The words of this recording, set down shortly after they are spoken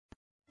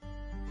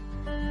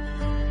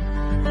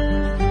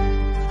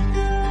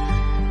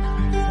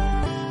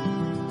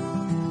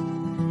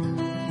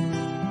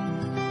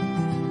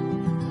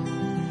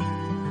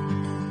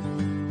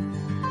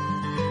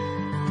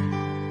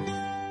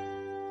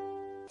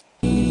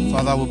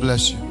Father, we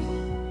bless you.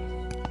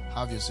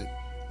 Have your seat.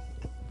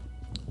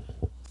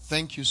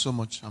 Thank you so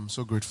much. I'm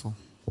so grateful.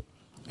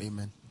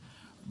 Amen.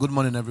 Good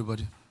morning,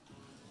 everybody.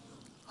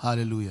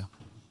 Hallelujah.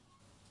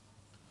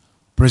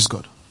 Praise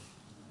God.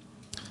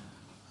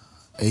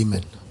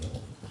 Amen.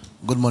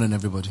 Good morning,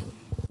 everybody.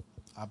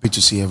 Happy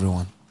to see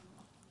everyone.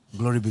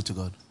 Glory be to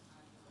God.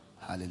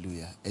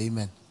 Hallelujah.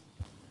 Amen.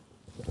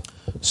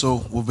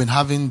 So we've been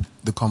having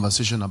the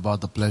conversation about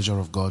the pleasure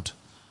of God,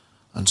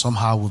 and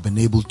somehow we've been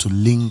able to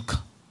link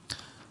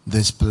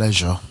this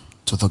pleasure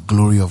to the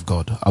glory of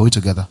God. Are we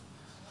together?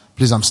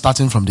 Please, I'm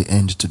starting from the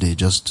end today.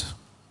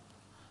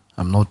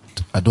 I'm not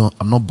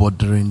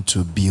bothering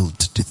to build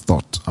the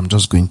thought. I'm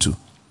just going to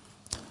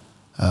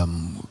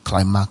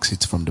climax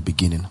it from the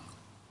beginning.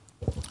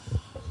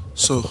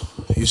 So,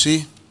 you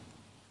see,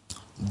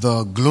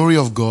 the glory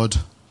of God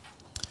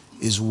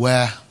is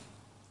where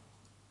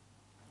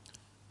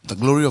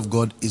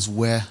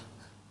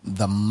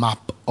the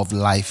map of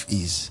life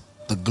is.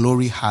 The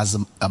glory has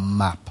a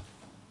map.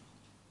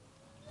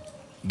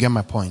 You get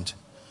my point?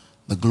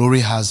 The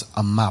glory has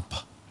a map.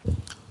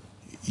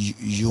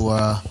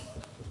 Your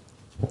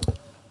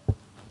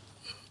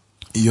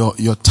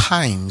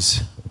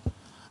times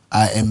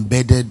are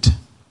embedded.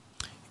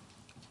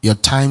 Your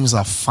times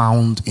are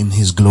found in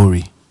His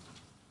glory.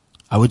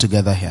 Are we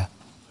together here?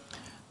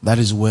 That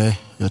is where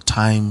your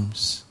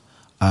times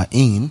are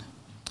in.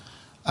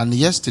 And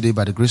yesterday,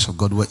 by the grace of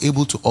God, we're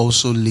able to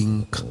also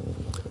link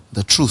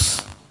the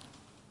truth,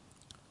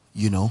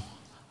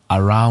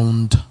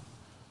 around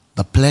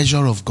the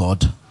pleasure of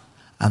God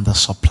and the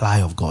supply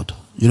of God.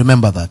 You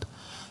remember that?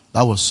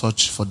 That was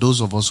such, for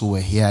those of us who were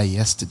here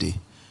yesterday,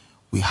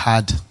 we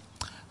had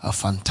a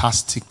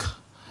fantastic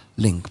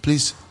link.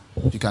 Please,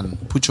 you can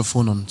put your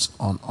phone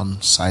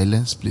on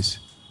silence, please.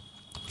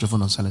 Put your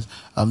phone on silence.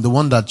 The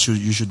one that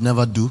you should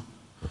never do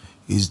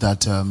is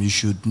that you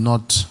should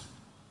not...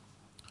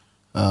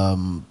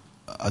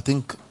 I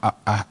think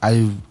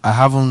I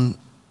haven't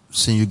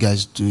seen you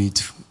guys do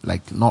it,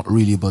 like not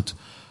really, but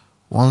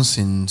once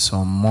in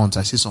some months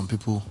I see some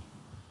people,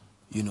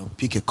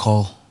 pick a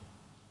call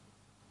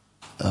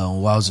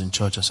while I was in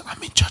church. I say,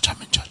 I'm in church.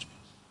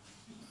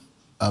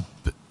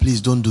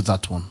 Please don't do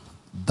that one.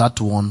 That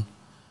one,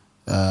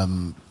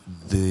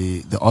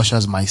 the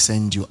ushers might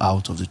send you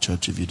out of the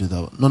church if you do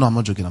that one. No, I'm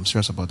not joking. I'm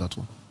serious about that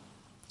one.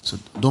 So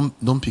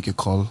don't pick a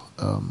call,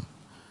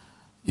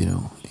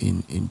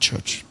 in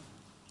church.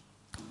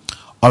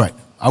 All right.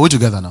 Are we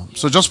together now?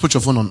 So just put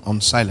your phone on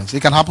silence.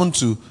 It can happen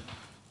to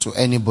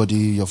anybody.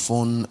 Your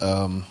phone,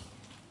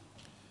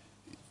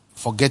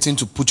 forgetting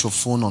to put your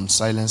phone on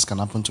silence can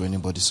happen to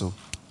anybody. So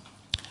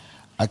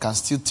I can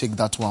still take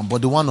that one.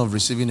 But the one of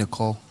receiving a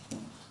call,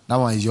 that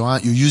one is your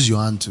hand. You use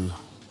your hand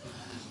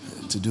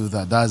to do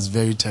that. That's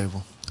very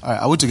terrible. All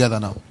right. Are we together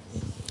now?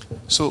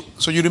 So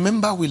you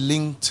remember we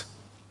linked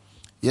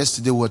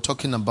yesterday. We were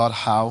talking about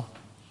how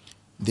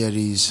there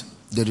is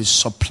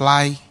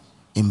supply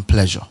in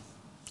pleasure.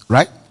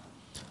 Right?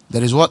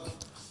 There is what?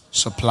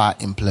 Supply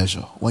in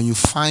pleasure. When you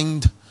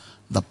find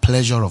the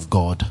pleasure of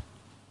God,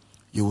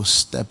 you will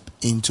step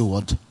into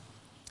what?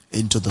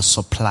 Into the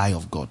supply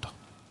of God.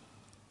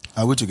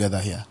 Are we together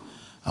here?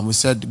 And we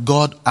said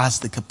God has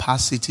the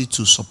capacity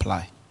to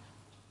supply.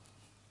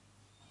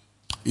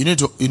 You need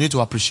to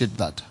appreciate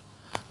that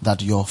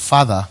your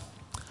Father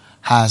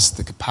has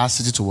the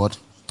capacity to what?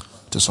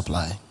 To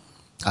supply.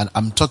 And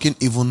I'm talking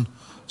even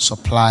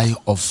supply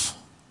of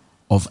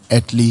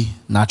earthly,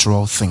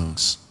 natural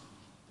things.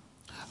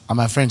 Are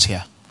my friends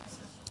here?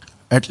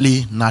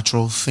 Earthly,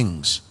 natural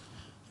things.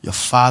 Your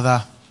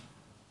Father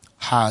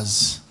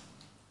has...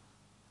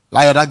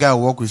 Like that guy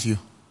will walk with you.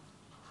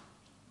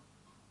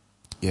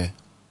 Yeah.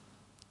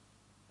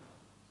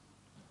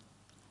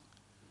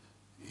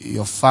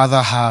 Your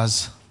Father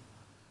has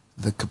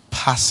the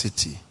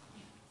capacity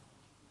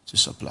to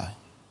supply.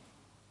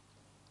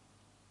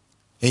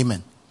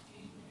 Amen.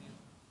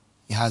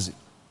 He has it.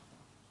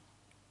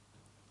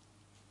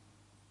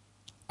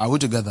 Are we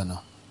together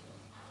now?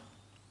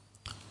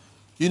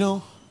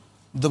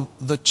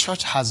 The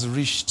church has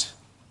reached.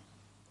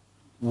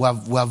 We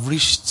have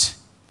reached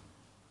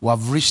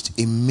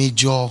a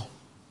major.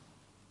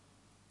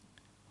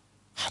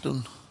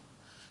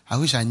 I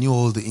wish I knew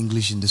all the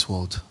English in this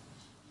world.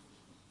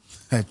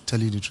 I tell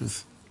you the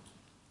truth.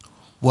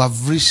 We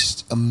have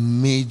reached a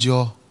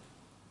major.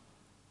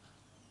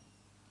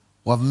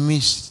 We have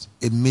missed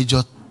a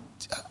major.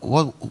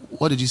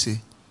 What did you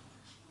say?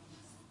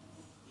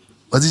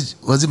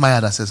 Was it Maya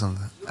that said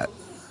something?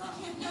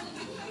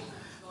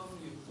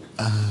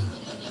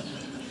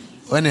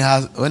 When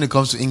it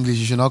comes to English,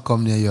 you should not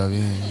come near you.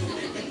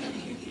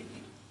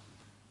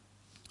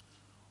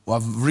 We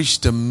have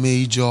reached a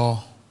major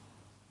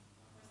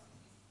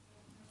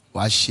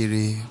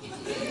washiri.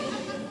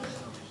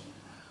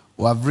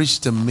 We have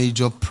reached a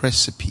major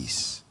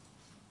precipice.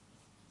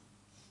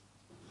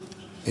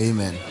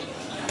 Amen.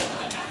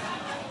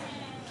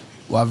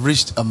 We have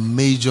reached a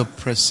major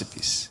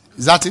precipice.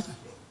 Is that it?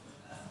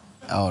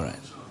 All right.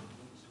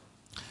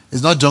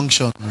 It's not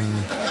junction.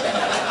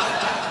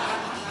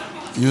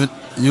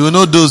 You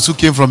know those who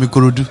came from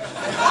Ikorodu.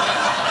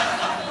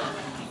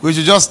 We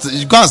should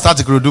you go and start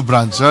Ikorodu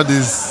branch. All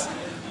this,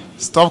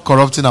 stop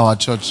corrupting our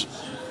church.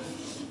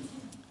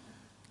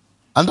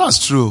 And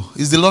that's true.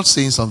 Is the Lord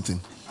saying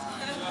something?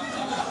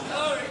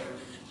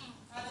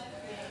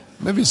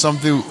 Maybe it's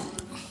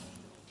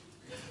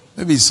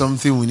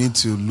something we need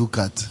to look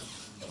at.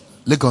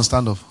 Lekon,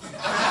 stand up.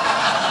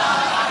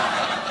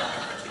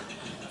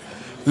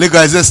 Lekon,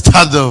 I said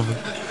stand up.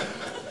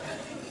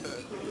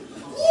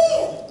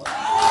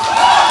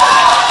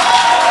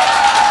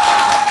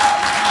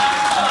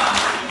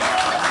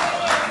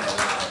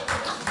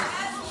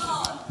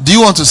 Do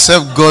you want to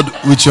serve God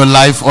with your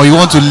life, or you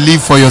want to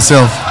live for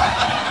yourself?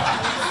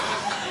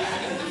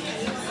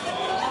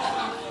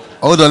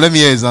 Hold on, let me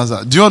hear his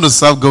answer. Do you want to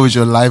serve God with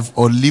your life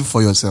or live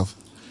for yourself?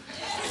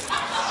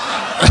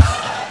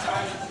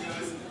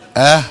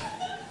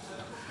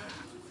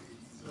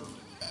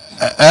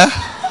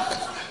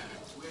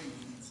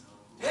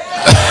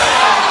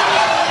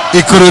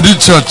 Ikorodu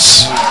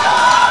Church.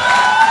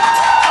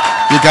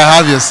 You can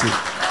have your seat.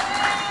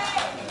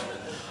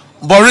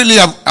 But really,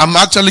 I'm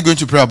actually going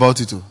to pray about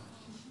it too.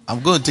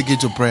 I'm going to take it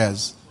to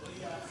prayers.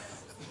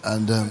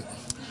 And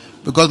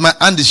because my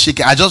hand is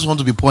shaking, I just want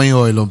to be pouring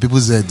oil on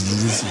people's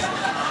heads.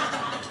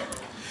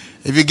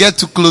 If you get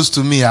too close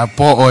to me, I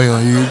pour oil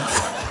on you.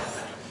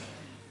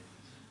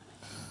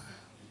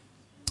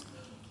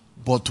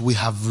 But we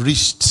have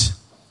reached,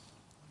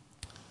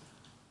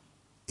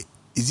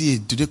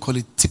 do they call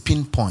it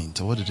tipping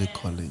point? Or what do they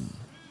call it?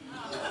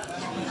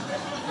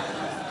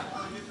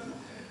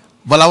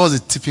 But that was a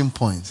tipping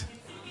point.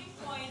 Tipping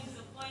point is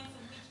a point in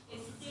which a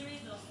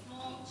series of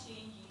small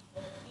changes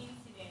or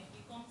incidents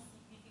becomes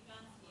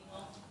significant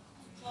enough to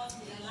cause a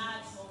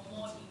large or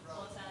more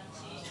important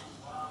change.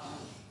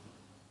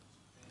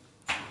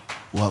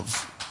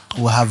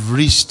 We have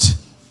reached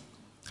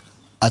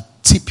a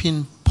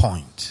tipping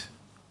point.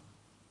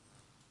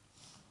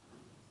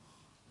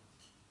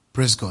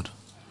 Praise God.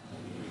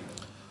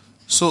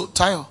 So,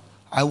 Tayo,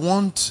 I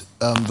want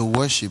the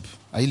worship.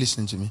 Are you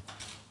listening to me?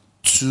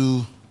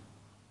 To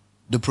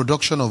the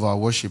production of our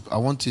worship.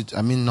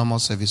 Normal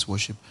service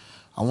worship.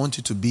 I want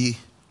it to be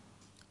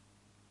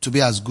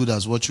as good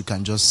as what you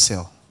can just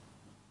sell.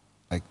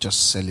 Like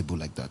just sellable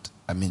like that.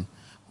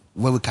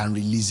 Where we can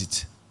release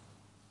it.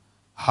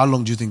 How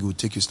long do you think it will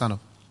take you? Stand up.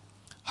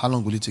 How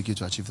long will it take you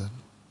to achieve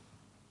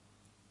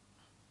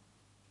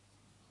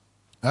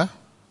that?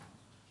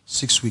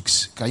 6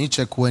 weeks. Can you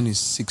check when is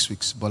 6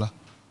 weeks, Bola?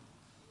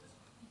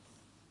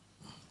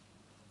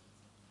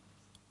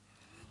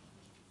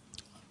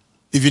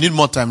 If you need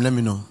more time, let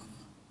me know.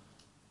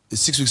 Is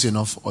 6 weeks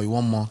enough, or you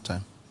want more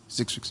time?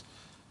 6 weeks.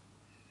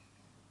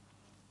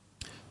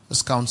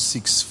 Let's count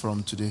 6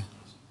 from today.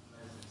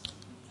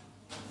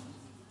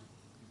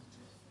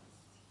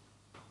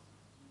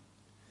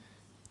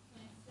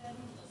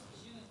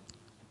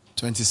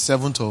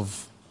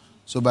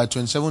 So by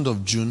 27th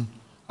of June,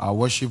 our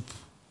worship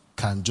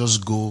can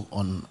just go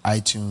on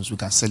iTunes. We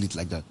can sell it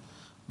like that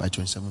by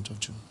 27th of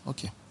June.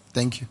 Okay.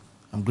 Thank you.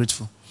 I'm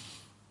grateful.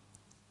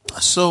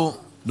 So,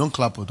 don't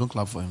clap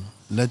for him.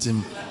 Let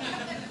him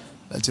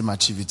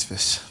achieve it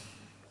first.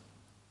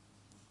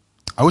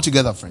 Are we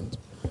together, friends?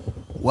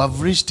 We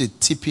have reached a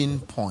tipping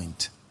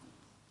point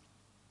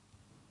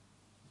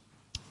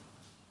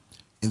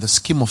in the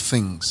scheme of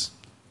things.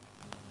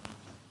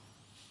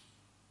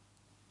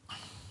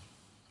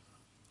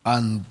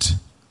 And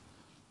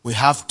we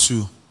have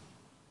to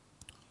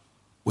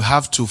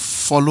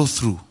follow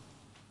through.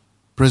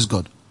 Praise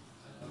God.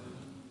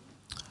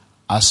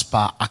 As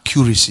per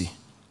accuracy.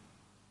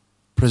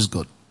 Praise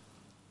God.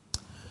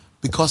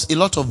 Because a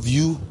lot of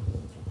you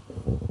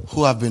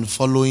who have been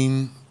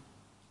following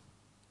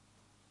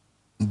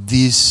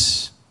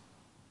this,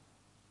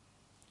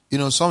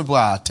 some people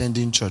are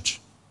attending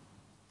church.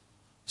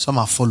 Some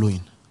are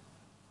following.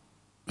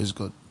 Praise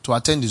God. To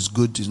attend is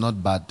good, it's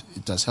not bad.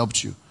 It has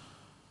helped you.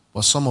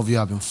 But some of you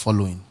have been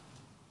following.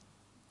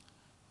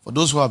 For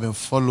those who have been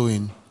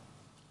following,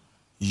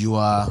 you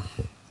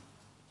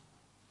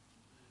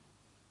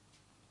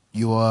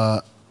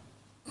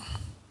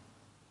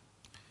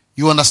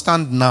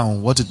understand now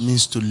what it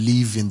means to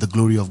live in the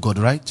glory of God,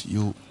 right?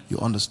 You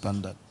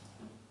understand that.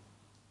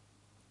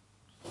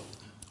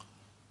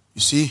 You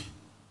see?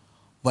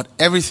 But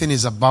everything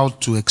is about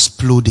to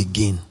explode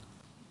again.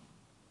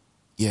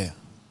 Yeah.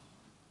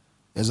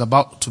 There's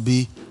about to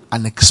be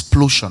an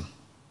explosion.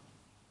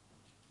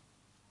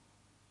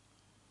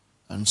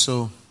 And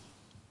so,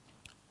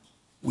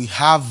 we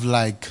have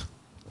like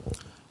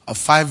a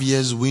 5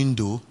 years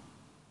window.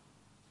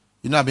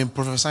 I've been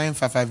prophesying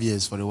for 5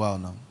 years for a while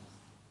now.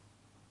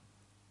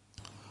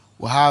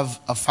 We have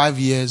a 5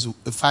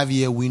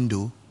 year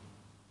window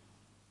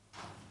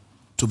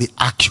to be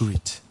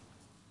accurate.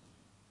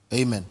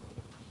 Amen.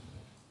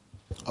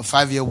 A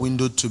 5 year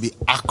window to be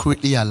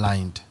accurately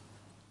aligned.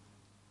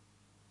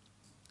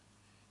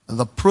 And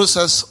the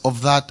process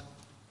of that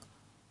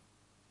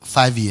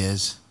 5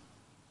 years,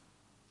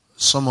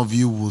 some of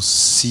you will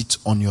sit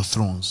on your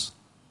thrones.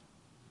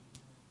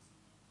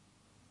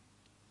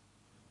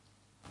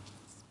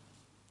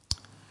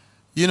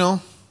 You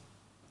know,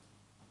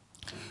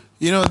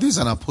 this is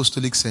an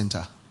apostolic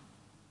center.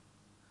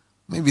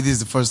 Maybe this is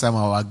the first time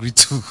I'll agree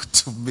to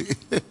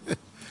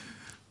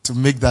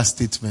make that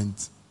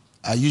statement.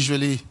 I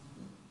usually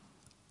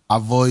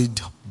avoid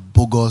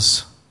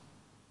bogus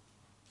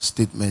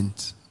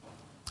statements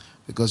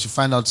because you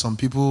find out some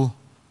people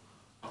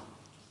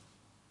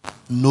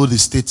know the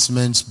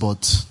statements,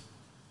 but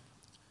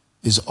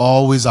it's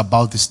always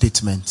about the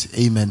statement.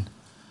 Amen.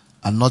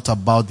 And not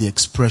about the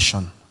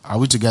expression. Are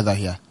we together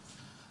here?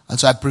 And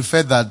so I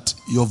prefer that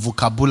your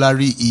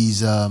vocabulary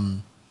is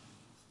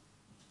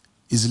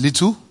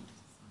little,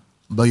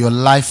 but your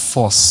life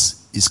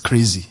force is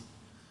crazy.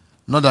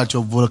 Not that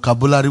your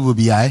vocabulary will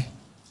be high,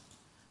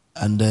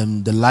 and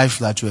the life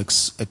that you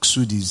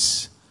exude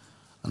is.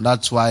 And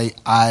that's why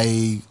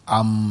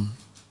I'm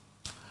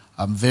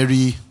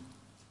very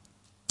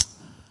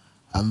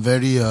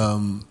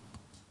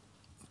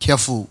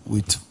careful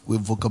with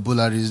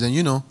vocabularies.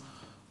 And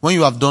when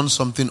you have done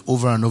something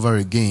over and over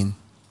again,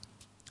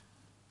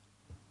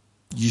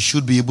 you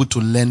should be able to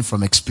learn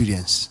from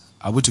experience.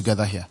 Are we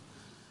together here?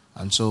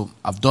 And so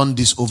I've done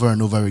this over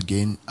and over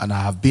again, and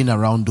I have been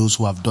around those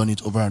who have done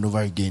it over and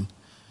over again.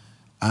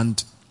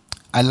 And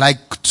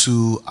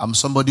I'm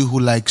somebody who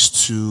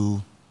likes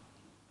to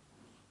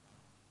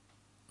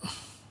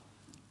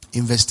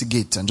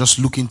investigate and just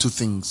look into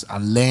things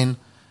and learn.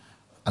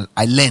 And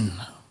I learn.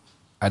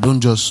 I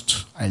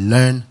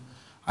learn.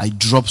 I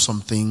drop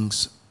some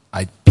things.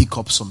 I pick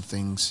up some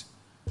things.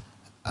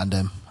 And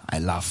then I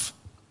laugh.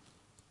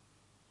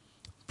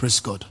 Praise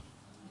God.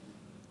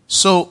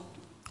 So,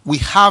 we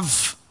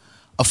have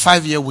a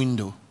 5-year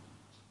window.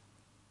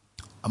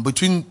 And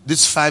between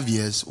these 5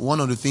 years, one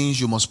of the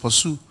things you must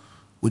pursue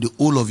with the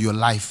whole of your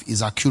life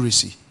is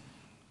accuracy.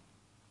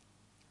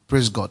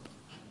 Praise God.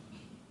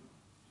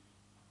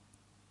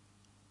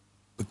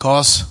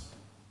 Because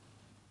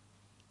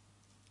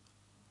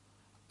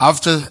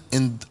after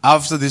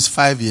these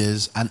 5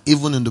 years, and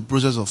even in the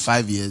process of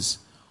 5 years,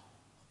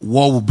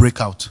 war will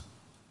break out.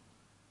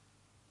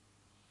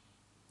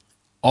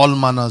 All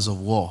manners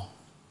of war.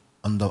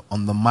 On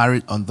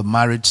the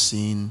marriage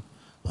scene,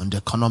 on the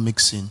economic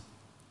scene.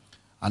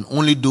 And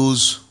only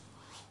those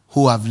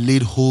who have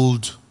laid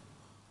hold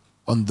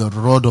on the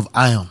rod of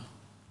iron,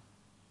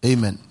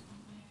 amen,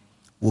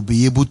 will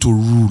be able to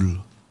rule.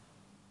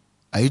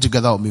 Are you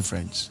together with me,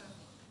 friends?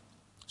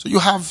 So you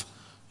have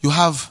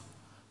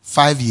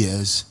 5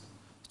 years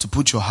to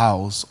put your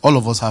house. All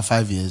of us have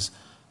 5 years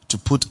to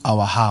put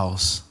our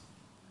house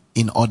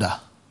in order.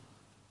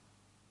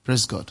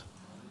 Praise God.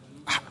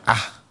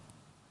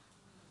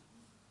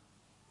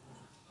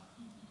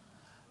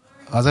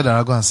 I said that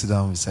I'll go and sit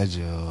down beside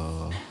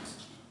your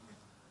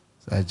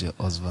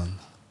husband.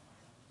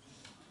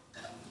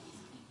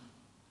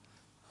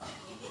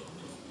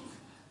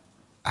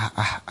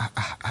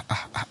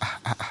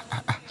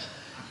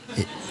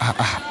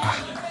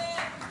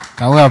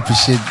 Can we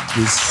appreciate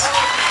this?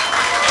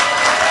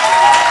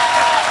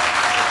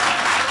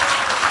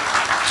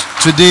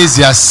 Today is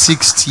their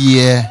 6th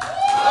year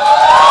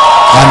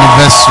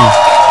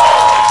anniversary.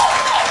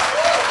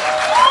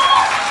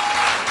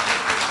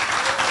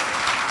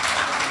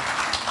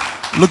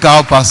 Look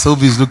how Pastor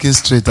Obi is looking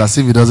straight as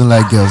if he doesn't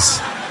like girls.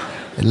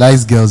 He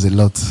likes girls a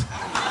lot.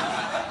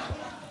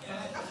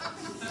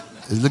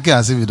 He's looking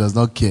as if he does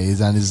not care.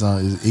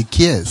 He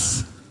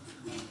cares.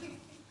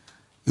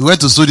 He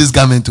went to sew this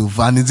garment too,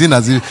 and it's in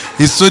as if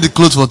he sewed the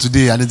clothes for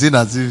today, and it's in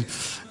as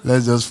if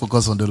let's just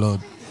focus on the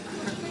Lord.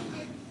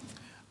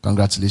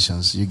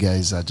 Congratulations. You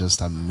guys are just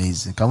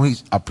amazing. Can we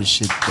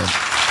appreciate them?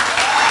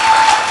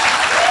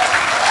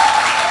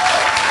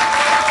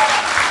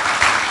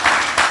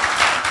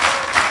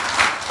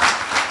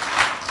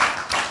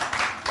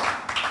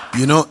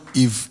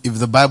 If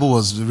the Bible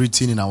was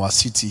written in our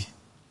city,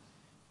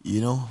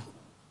 there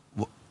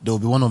will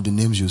be one of the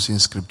names you see in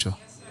scripture.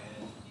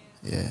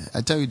 Yeah, I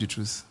tell you the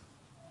truth.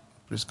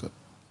 Praise God.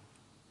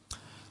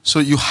 So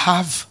you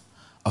have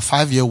a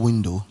 5-year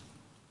window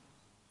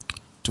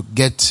to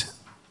get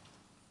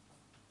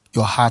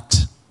your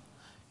heart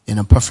in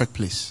a perfect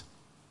place.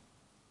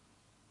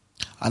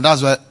 And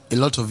that's why a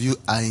lot of you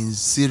are in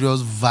serious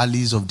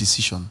valleys of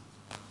decision.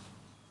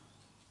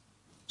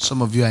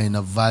 Some of you are in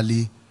a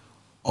valley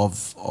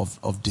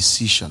of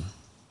decision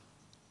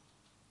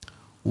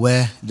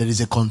where there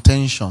is a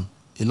contention.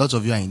 A lot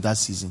of you are in that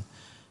season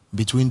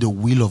between the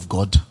will of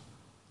God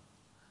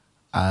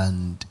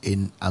and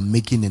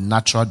making a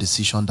natural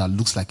decision that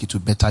looks like it will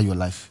better your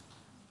life.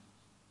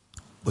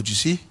 But you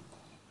see,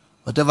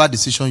 whatever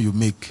decision you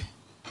make,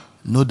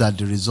 know that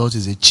the result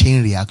is a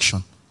chain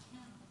reaction.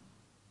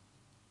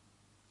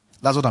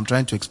 That's what I'm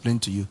trying to explain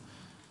to you.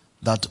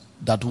 That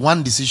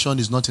one decision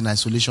is not in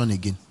isolation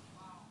again.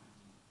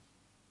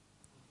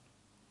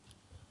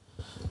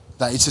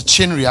 That it's a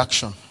chain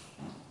reaction.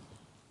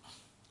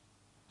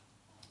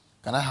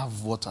 Can I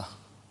have water?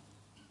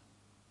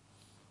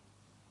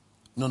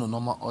 No,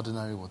 normal,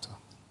 ordinary water.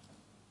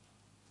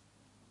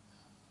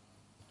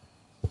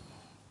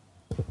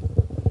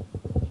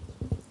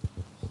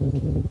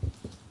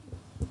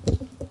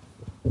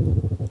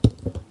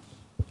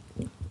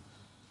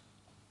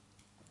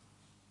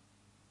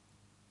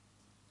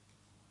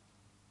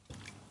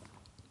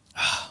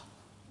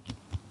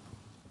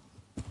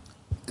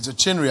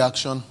 chain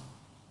reaction,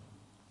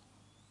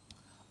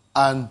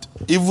 and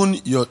even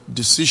your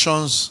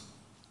decisions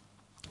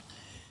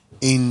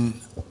in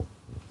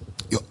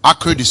your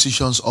accurate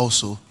decisions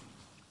also,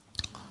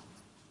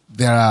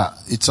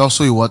 it's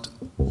also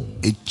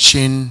a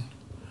chain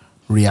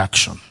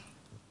reaction.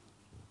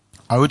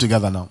 Are we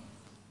together now?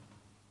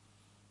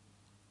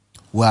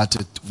 We're at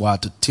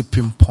a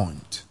tipping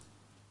point.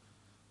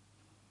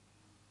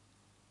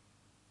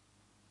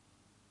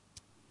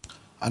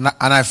 And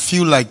I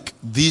feel like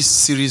this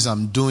series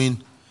I'm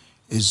doing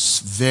is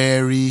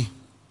very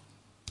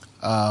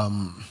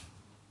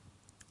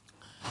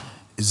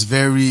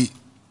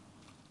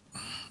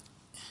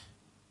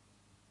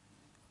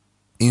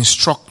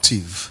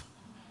instructive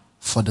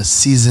for the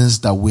seasons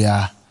that we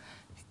are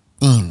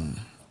in.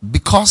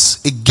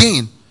 Because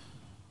again,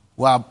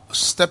 we are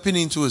stepping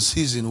into a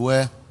season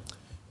where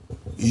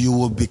you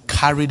will be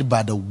carried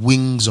by the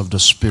wings of the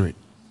Spirit.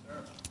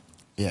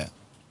 Yeah.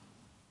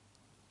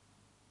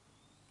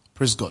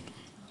 Praise God.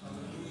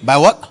 By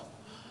what?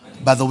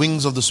 By the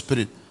wings of the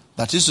Spirit.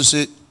 That is to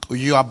say,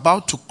 you are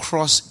about to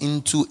cross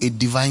into a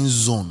divine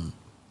zone.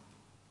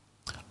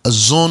 A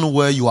zone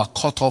where you are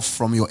cut off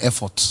from your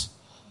efforts.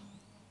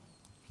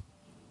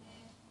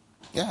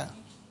 Yeah.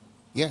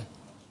 Yeah.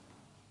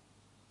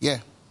 Yeah.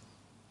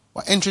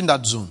 We're entering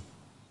that zone.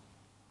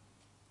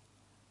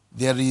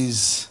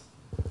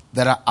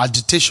 There are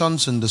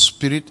agitations in the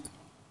spirit,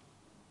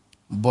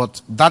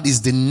 but that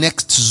is the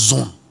next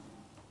zone.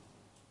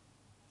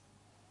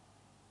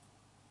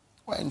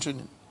 We're entering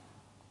it.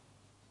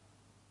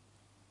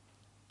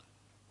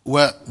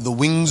 Where the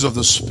wings of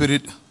the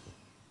Spirit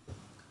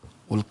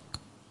will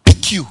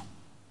pick you.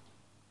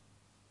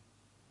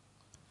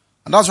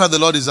 And that's why the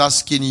Lord is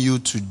asking you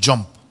to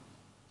jump.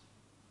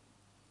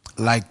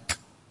 Like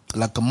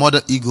a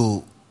mother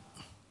eagle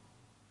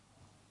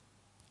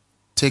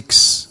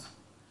takes...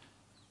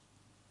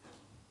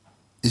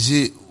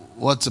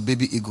 what's a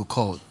baby eagle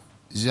called?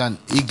 Is it an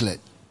eaglet?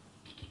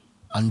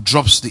 And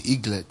drops the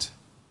eaglet.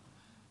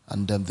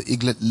 And then the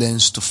eaglet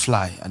learns to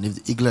fly. And if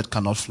the eaglet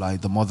cannot fly,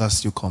 the mother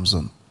still comes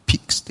and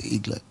picks the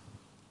eaglet.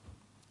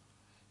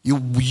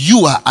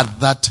 You are at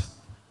that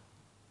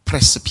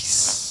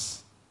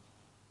precipice.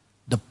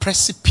 The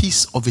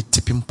precipice of a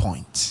tipping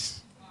point.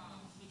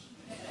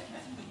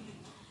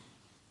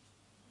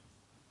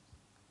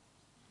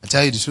 I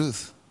tell you the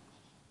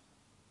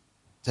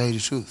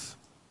truth.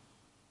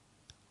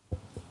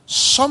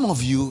 Some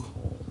of you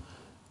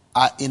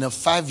are in a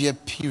 5-year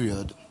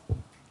period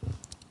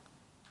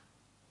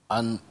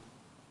and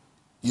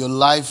your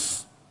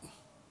life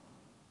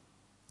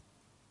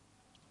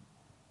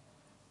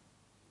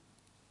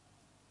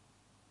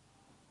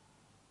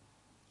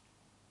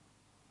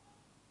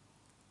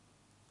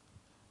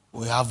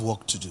we have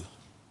work to do.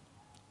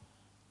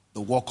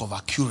 The work of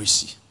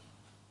accuracy.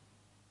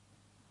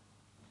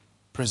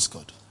 Praise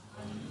God.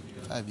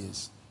 5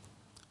 years.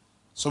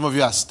 Some of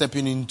you are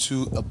stepping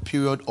into a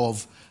period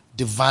of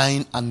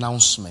divine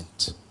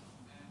announcement.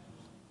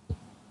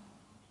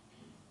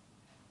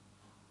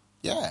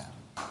 Yeah.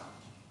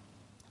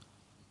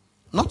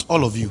 Not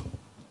all of you.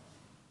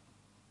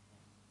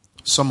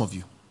 Some of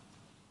you.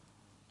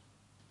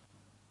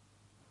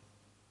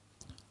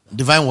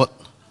 Divine what?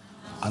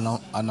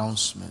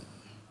 Announcement.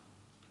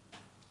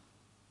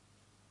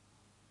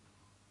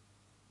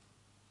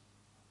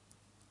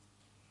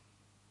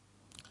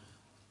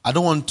 I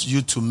don't want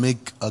you to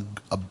make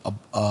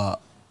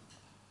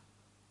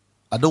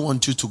I don't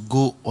want you to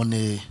go on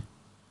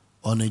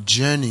a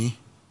journey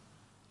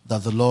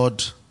that the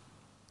Lord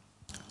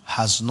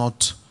has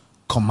not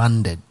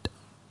commanded.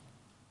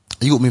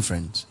 Are you with me,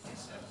 friends?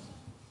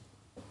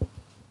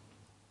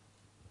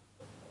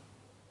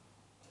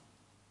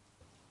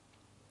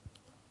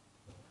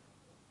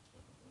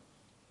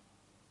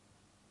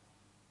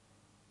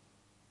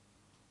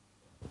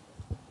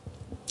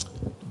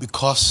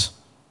 Because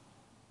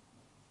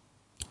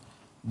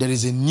there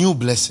is a new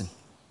blessing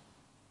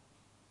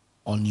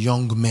on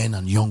young men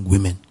and young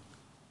women.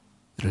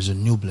 There is a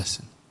new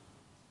blessing.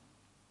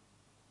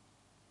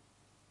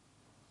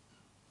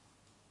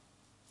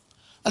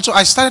 And so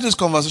I started this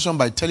conversation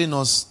by telling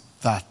us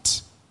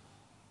that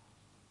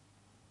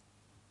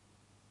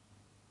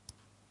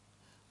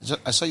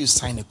I saw you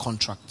sign a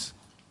contract.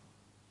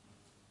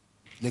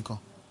 Leko,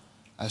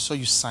 I saw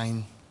you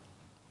sign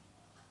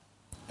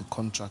a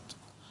contract.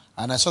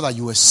 And I saw that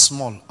you were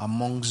small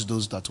amongst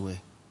those that were.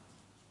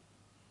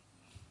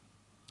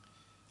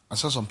 I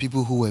saw some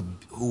people who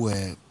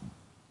were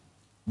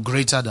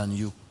greater than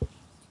you.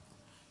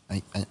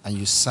 And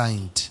you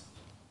signed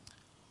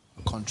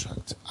a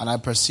contract. And I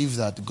perceive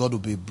that God will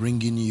be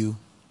bringing you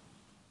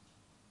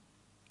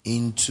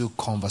into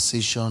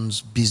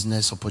conversations,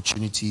 business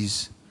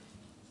opportunities,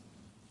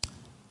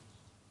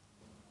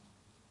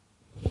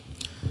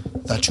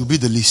 that you'll be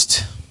the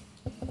least,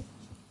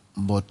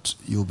 but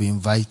you'll be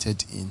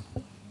invited in.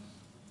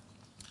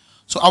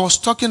 So I was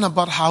talking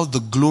about how the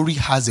glory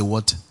has a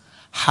what?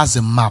 Has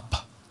a map.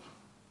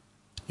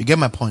 You get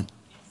my point?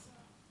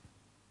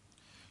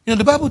 You know,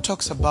 the Bible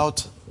talks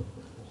about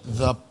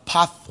the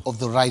path of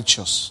the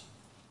righteous.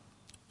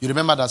 You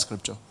remember that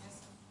scripture?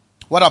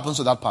 What happens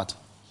to that part?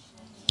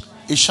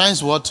 It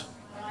shines what?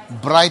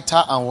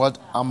 Brighter and what?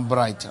 And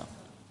brighter.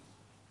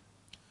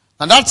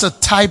 And that's a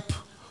type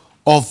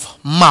of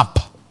map.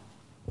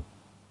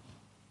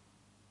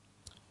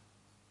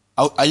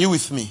 Are you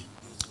with me?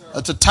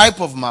 It's a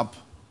type of map.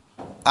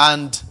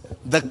 And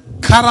the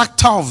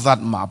character of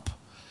that map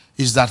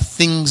is that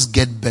things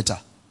get better.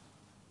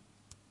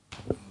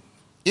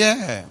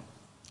 Yeah.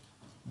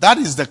 That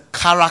is the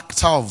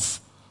character of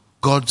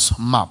God's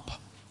map.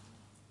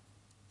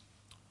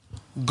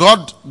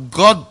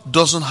 God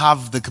doesn't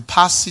have the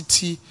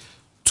capacity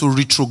to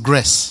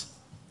retrogress.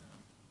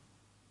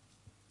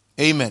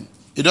 Amen.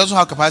 He doesn't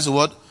have capacity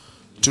what?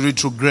 To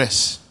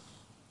retrogress.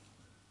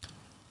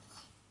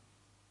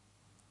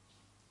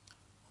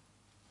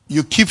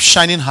 You keep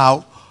shining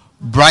how?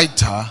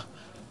 Brighter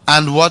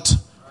and what?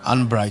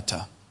 And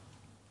brighter.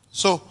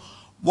 So,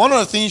 one of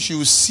the things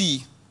you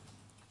see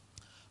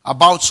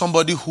about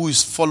somebody who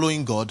is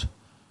following God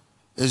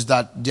is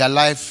that their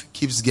life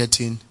keeps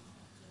getting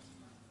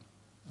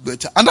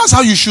better. And that's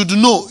how you should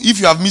know if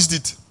you have missed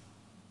it.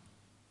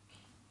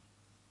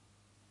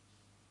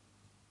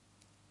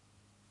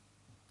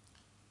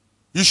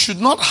 You should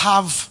not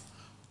have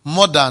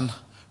more than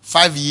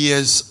 5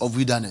 years of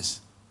wilderness.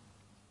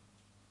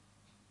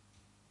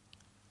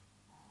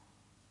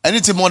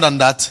 Anything more than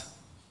that,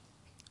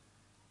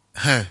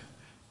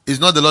 it's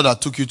not the Lord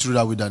that took you through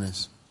that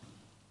wilderness.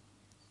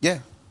 Yeah.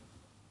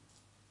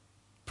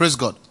 Praise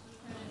God.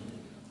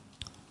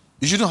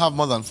 You shouldn't have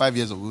more than 5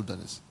 years of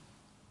wilderness.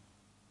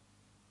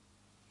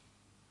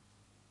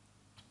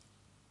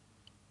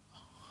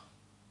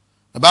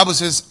 The Bible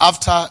says,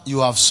 after you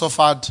have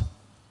suffered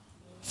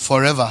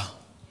forever.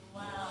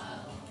 Wow.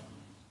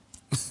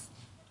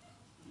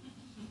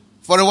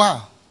 For a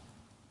while.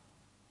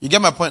 You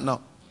get my point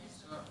now?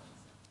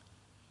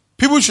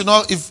 People should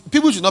not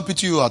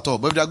pity you at all,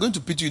 but if they are going to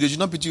pity you, they should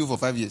not pity you for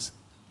 5 years.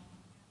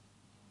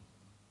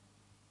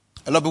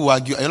 A lot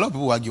of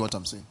people argue what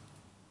I'm saying.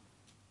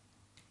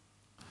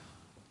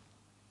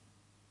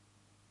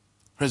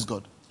 Praise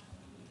God.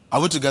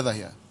 Are we together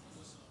here?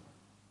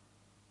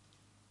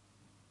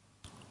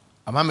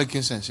 Am I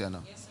making sense here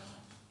now? Yes, sir.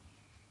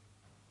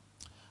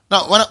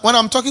 Now, when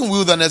I'm talking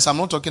wilderness, I'm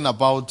not talking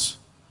about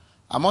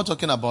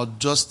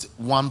just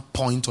one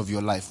point of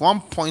your life.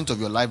 One point of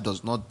your life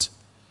does not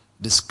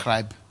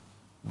describe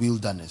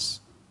wilderness.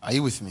 Are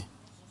you with me?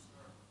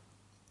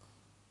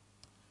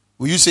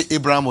 Will you say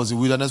Abraham was in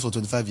wilderness for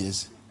 25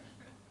 years?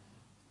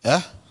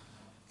 Yeah?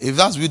 If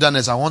that's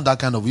wilderness, I want that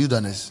kind of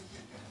wilderness.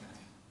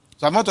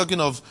 So I'm not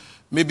talking of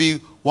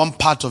maybe one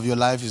part of your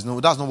life. That's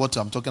not what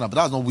I'm talking about.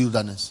 That's not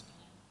wilderness.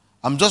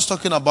 I'm just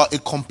talking about a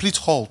complete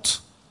halt.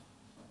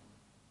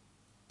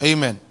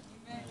 Amen.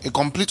 A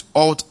complete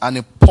halt and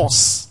a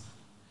pause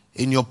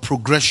in your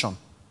progression.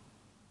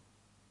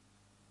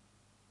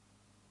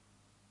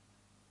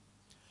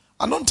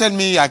 And don't tell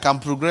me I can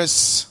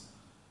progress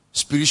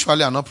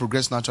spiritually and not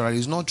progress naturally.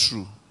 It's not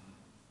true.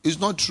 It's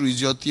not true.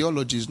 It's your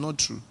theology. It's not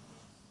true.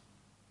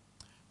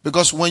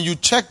 Because when you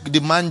check the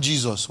man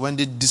Jesus, when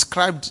they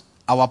described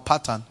our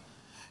pattern,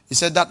 he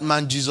said that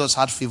man Jesus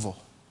had favor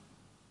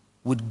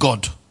with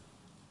God.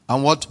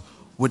 And what?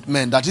 With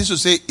men. That is to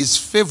say, his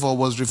favor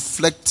was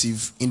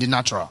reflective in the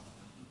natural.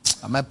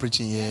 Am I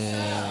preaching?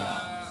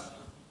 Yeah.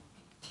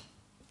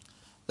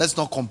 Let's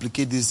not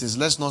complicate these things.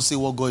 Let's not say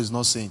what God is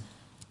not saying.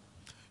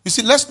 You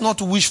see, let's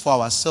not wish for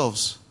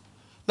ourselves.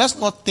 Let's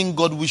not think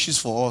God wishes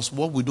for us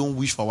what we don't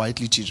wish for our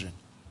earthly children.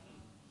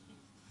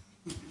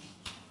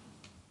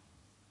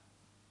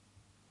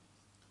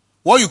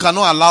 What you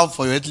cannot allow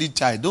for your earthly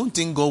child, don't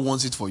think God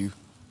wants it for you.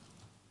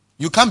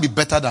 You can't be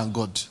better than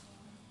God.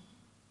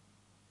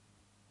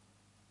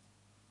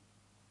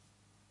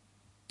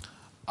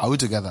 Are we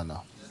together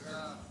now?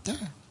 Yeah.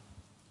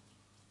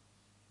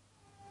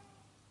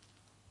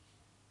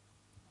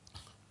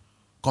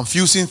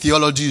 Confusing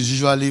theology is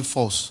usually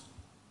false.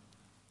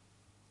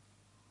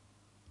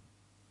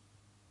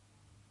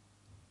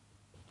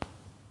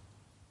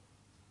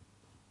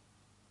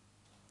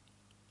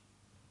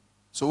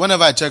 So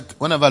whenever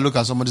I look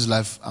at somebody's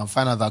life and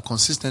find out that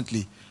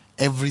consistently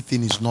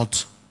everything is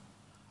not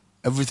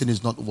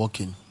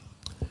working,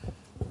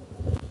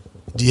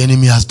 the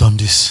enemy has done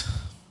this.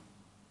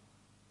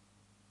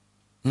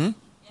 Yes,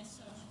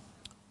 sir.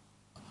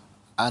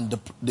 And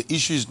the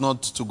issue is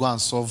not to go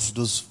and solve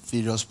those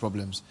various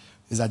problems.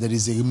 Is that there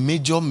is a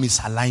major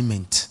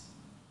misalignment.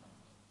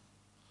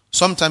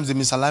 Sometimes the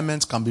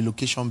misalignment can be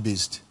location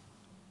based.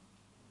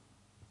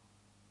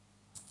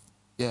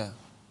 Yeah.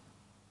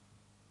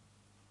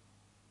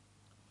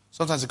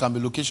 Sometimes it can be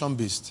location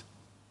based.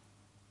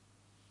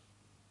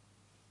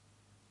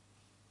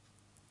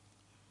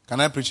 Can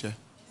I preach here?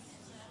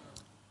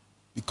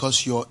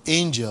 Because your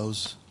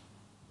angels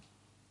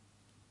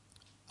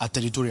are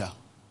territorial.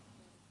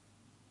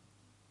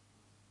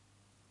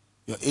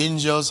 Your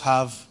angels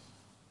have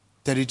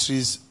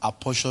territories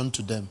apportioned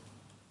to them.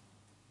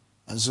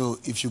 And so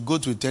if you go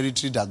to a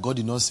territory that God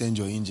did not send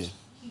your angel,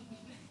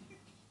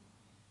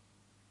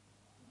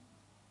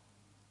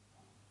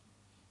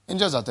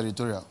 Angels are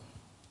territorial.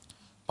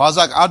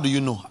 Pastor, how do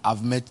you know?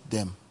 I've met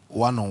them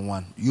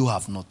one-on-one. You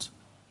have not.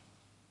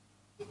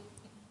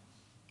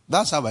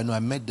 That's how I know I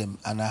met them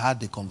and I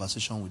had a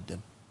conversation with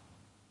them.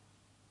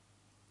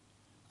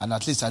 And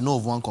at least I know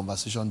of one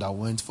conversation that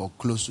went for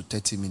close to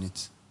 30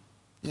 minutes.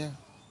 Yeah.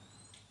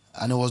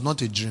 And it was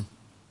not a dream.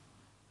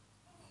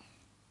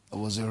 It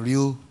was a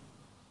real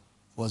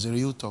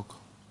talk.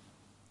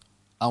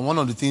 And one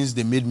of the things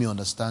they made me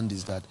understand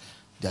is that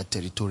they are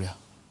territorial.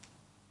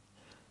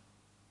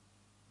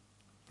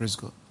 Praise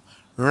God.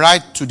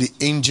 Write to the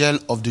angel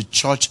of the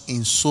church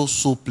in so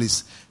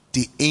place.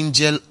 The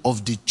angel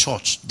of the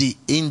church. The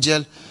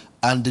angel,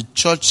 and the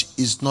church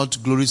is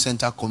not Glory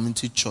Center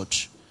Community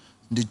Church.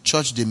 The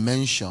church they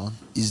mention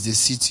is the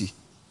city.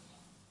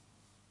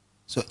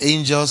 So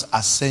angels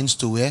are sent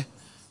to where?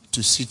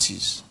 To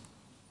cities.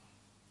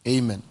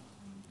 Amen.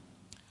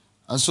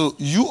 And so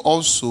you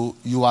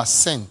are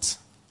sent.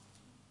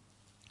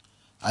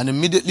 And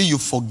immediately you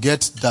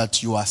forget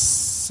that you are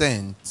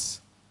sent,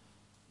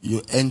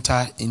 you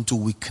enter into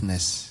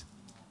weakness.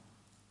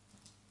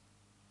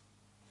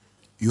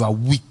 You are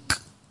weak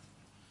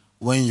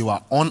when you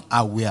are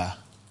unaware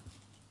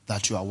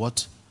that you are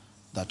what?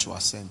 That you are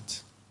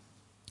sent.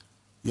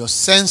 Your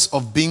sense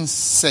of being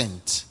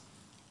sent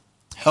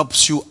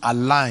helps you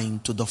align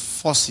to the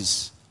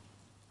forces.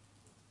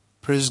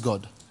 Praise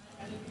God.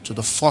 To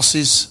the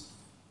forces.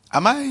 I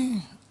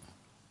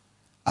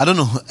don't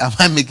know. Am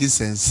I making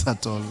sense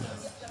at all?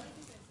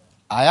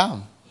 I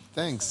am.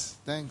 Thanks.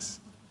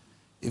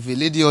 If a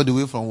lady all the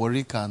way from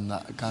Warri can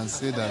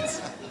say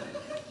that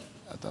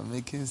I'm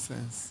making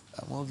sense,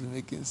 I must be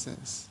making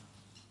sense.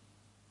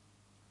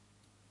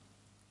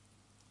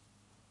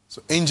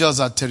 So angels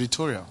are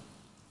territorial.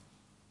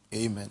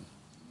 Amen.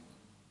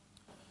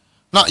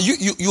 Now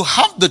you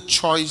have the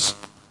choice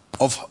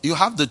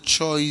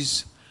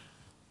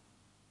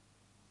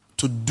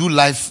to do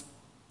life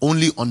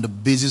only on the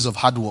basis of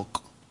hard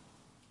work.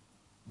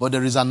 But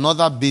there is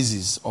another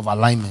basis of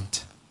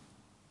alignment,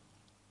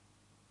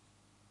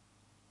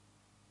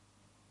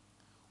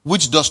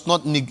 which does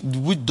not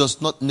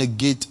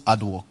negate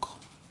hard work.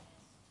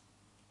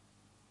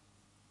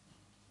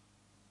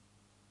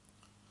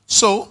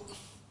 So,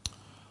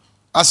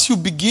 as you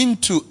begin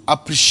to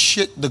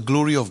appreciate the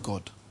glory of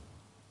God,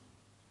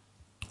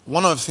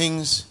 one of the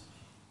things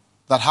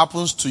that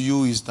happens to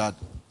you is that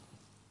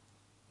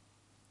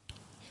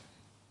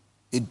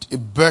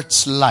it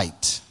births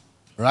light,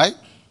 right?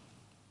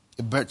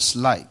 It births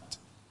light.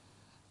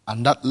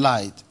 And that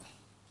light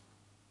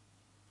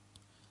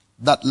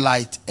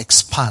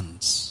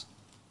expands.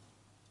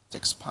 It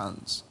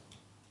expands.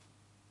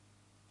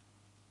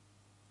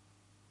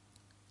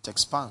 It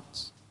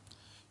expands.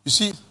 You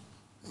see,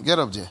 get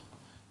up there.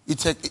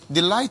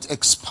 The light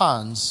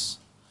expands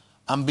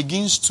and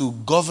begins to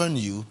govern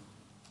you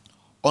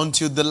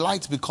until the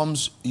light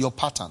becomes your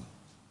pattern.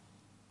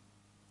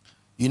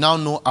 You now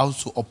know how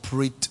to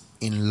operate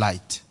in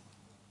light.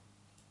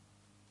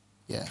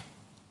 Yeah.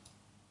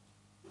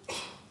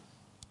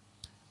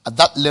 At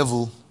that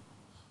level,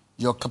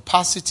 your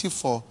capacity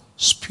for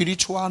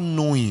spiritual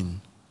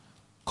knowing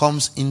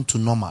comes into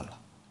normal.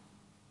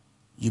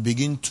 You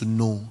begin to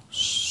know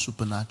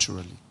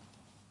supernaturally.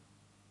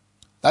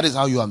 That is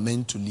how you are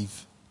meant to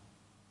live.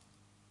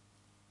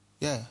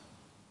 Yeah,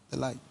 the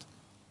light.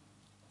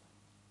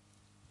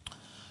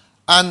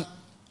 And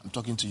I'm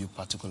talking to you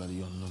particularly,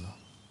 you know.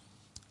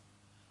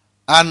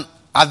 And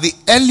at the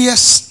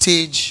earliest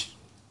stage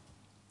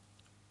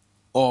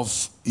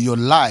of your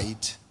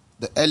light,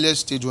 the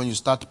earliest stage when you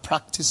start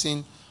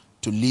practicing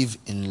to live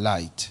in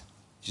light,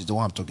 she's the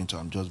one I'm talking to,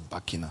 I'm just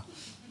backing her.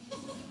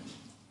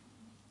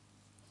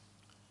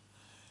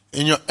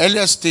 In your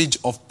earliest stage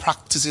of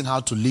practicing how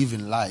to live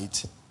in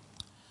light,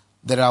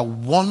 there are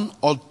one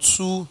or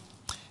two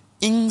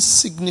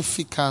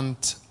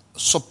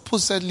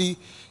supposedly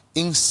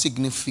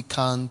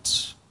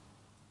insignificant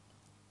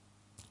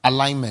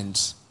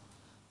alignments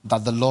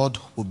that the Lord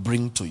will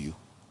bring to you.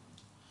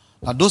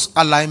 Now, those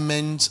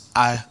alignments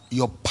are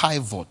your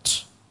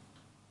pivot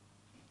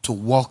to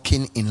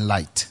walking in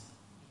light.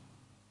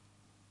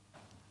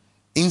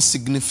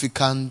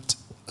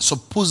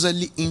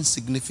 Supposedly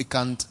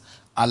insignificant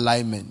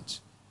alignment.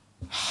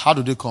 How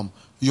do they come?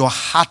 Your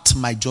heart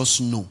might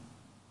just know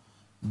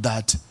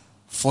that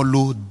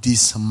follow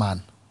this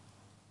man.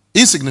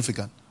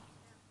 Insignificant.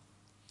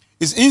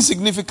 It's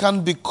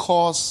insignificant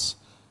because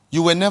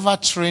you were never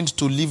trained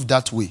to live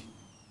that way.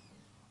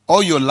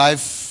 All your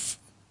life,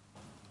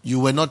 you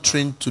were not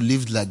trained to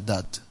live like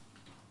that.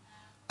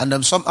 And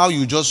then somehow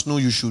you just know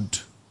you should.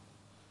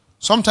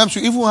 Sometimes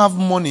you even have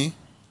money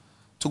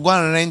to go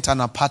and rent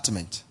an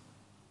apartment.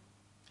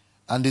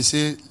 And they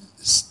say,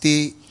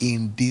 stay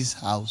in this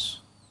house.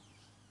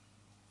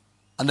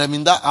 And then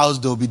in that house,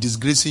 they will be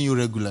disgracing you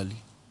regularly.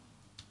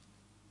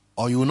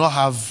 Or you will not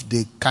have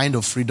the kind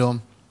of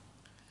freedom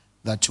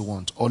that you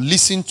want. Or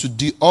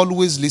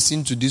always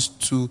listen to these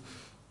two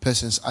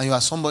persons. And you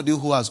are somebody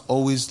who has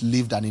always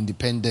lived an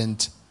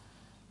independent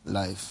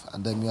life.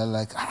 And then you are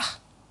like,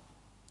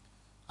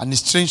 And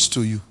it's strange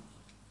to you.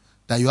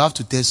 that you have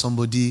to tell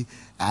somebody,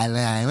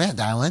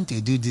 I want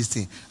to do this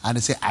thing. And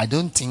they say, I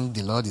don't think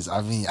the Lord is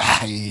having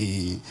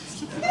you.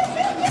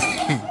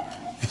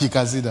 You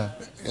can see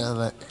that. You're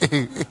like,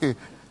 if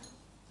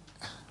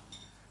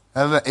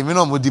you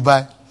know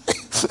Modibai.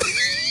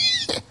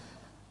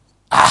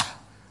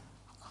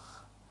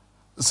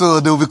 So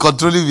they will be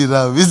controlling me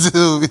now.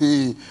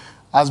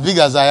 As big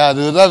as I am,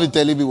 they will not be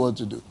telling me what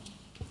to do.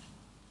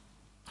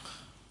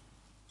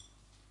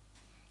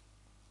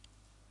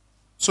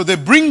 So they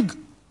bring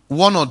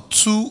one or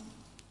two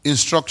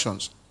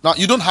instructions. Now,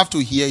 you don't have to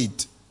hear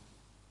it.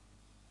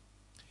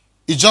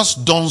 It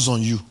just dawns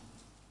on you.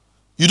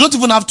 You don't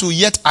even have to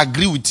yet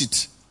agree with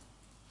it.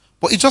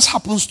 But it just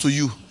happens to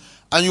you.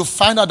 And you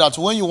find out that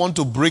when you want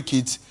to break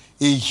it,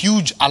 a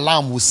huge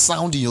alarm will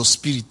sound in your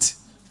spirit.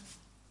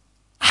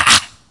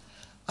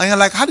 And you're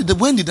like,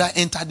 when did I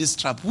enter this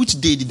trap? Which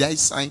day did I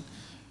sign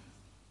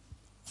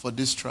for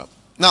this trap?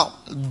 Now,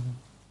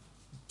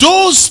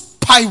 those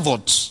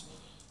pivots,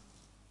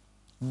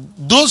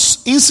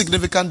 those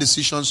insignificant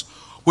decisions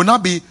will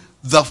not be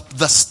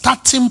the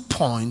starting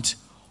point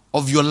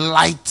of your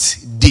light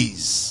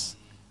days.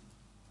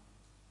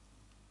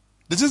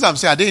 The things I'm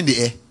saying, are they in the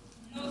air?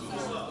 No,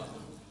 sir.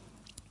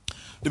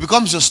 It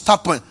becomes your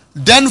start point.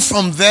 Then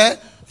from there,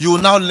 you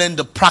will now learn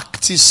the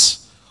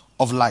practice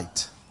of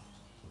light.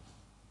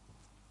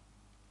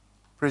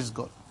 Praise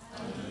God.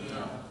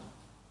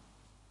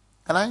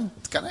 Can I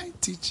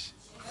teach?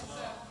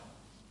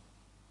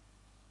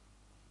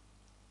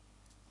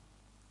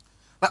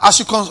 Now,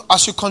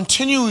 as you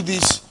continue with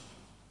this,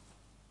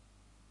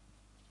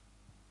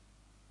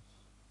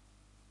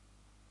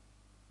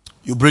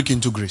 you break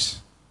into grace.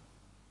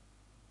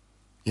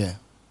 Yeah.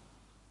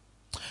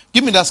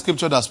 Give me that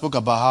scripture that spoke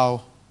about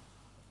how.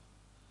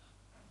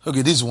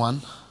 Okay, this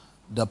one,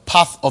 the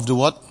path of the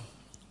what?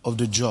 Of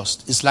the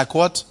just. It's like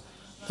what?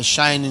 The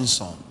shining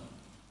sun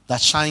that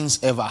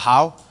shines ever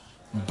how?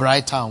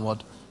 Brighter and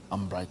what?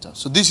 And brighter.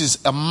 So this is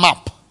a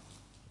map.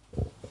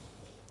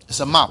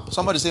 It's a map.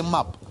 Somebody say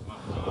map.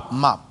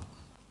 Map.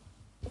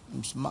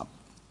 It's map.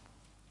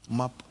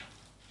 Map.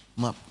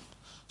 Map.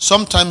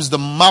 Sometimes the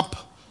map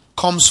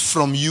comes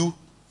from you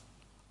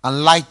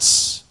and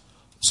lights.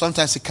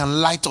 Sometimes it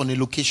can light on a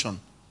location.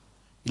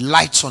 It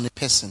lights on a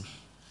person.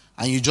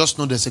 And you just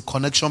know there's a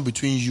connection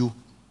between you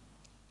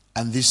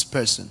and this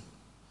person.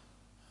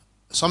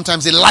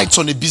 Sometimes it lights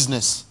on a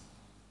business.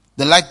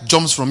 The light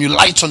jumps from you,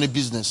 lights on a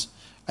business.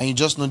 And you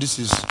just know this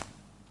is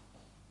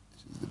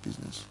the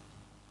business.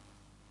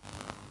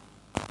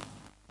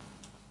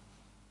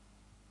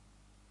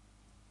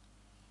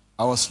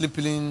 I was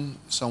sleeping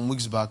some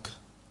weeks back,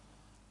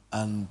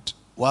 and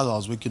while I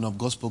was waking up,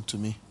 God spoke to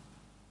me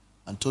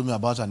and told me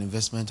about an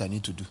investment I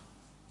need to do.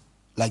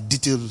 Like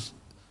detailed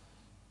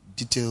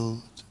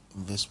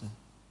investment.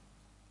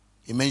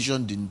 He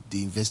mentioned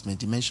the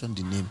investment, he mentioned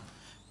the name,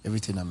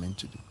 everything I'm meant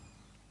to do.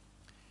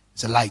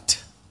 It's a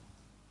light.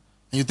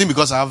 And you think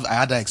because I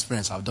had that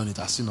experience, I've done it,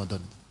 I've still not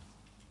done it.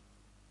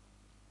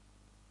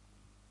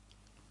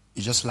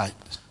 It's just light.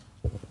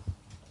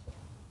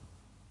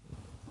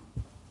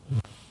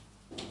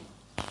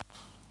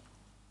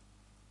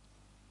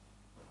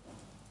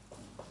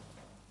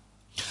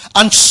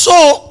 And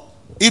so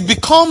it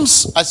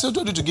becomes, I still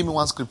told you to give me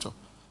one scripture.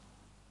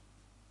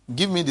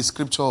 Give me the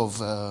scripture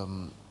of I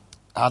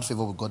had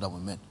favor with God and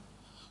with men.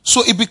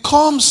 So it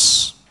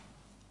becomes,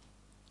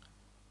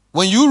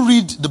 when you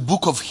read the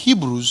book of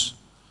Hebrews,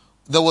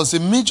 there was a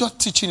major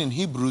teaching in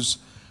Hebrews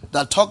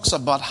that talks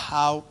about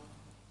how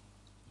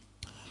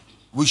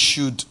we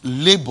should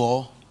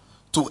labor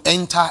to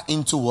enter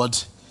into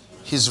what?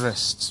 His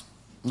rest.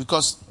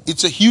 Because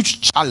it's a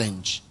huge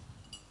challenge.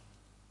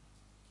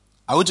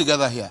 Are we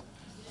together here?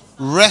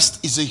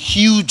 Rest is a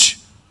huge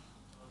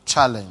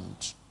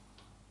challenge.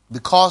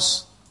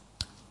 Because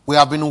we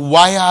have been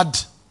wired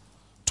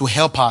to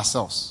help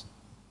ourselves.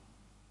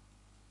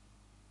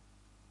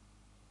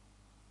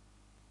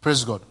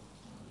 Praise God.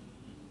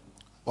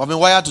 We have been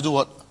wired to do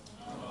what?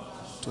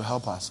 To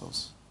help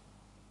ourselves.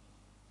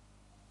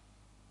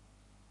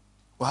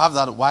 We have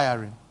that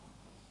wiring.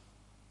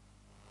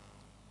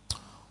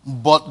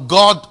 But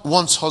God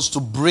wants us to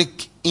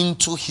break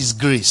into His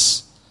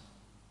grace.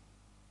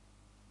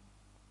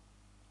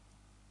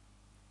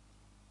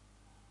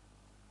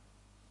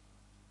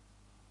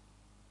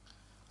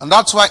 And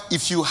that's why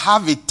if you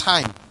have a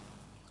time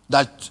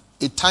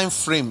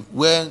frame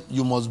where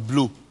you must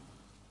blow,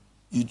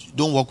 you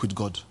don't work with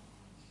God.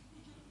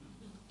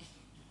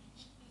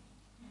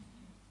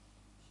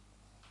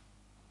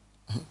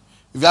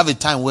 If you have a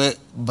time where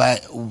by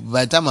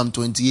the time I'm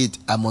 28,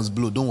 I must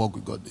blow, don't work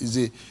with God.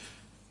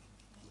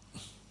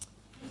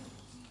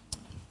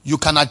 You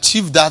can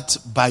achieve that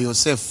by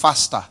yourself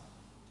faster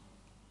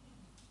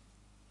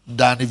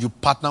than if you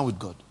partner with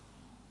God.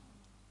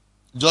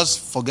 Just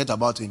forget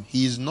about Him.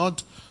 He is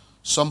not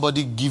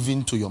somebody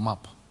given to your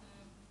map.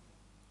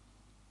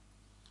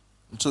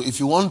 So if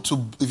you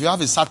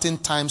have a certain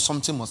time,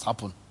 something must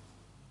happen.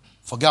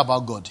 Forget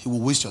about God. He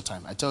will waste your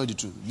time. I tell you the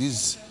truth.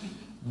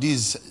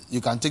 This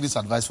you can take this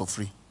advice for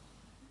free.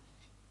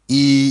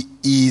 he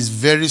is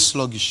very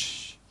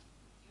sluggish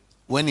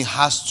when it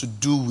has to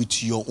do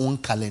with your own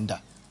calendar.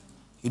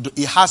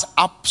 He has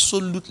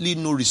absolutely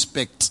no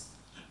respect.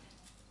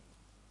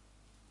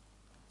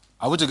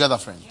 Are we together,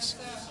 friends? Yes,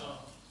 sir.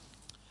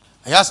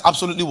 He has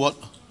absolutely what?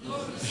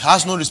 He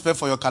has no respect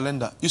for your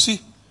calendar. You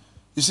see,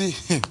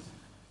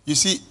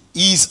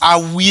 he's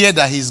aware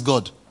that he's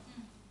God.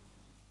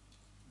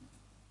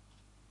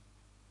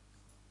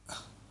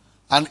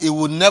 And he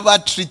will never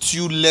treat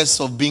you less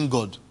of being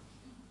God.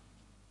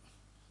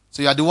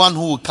 So you are the one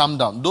who will calm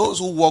down. Those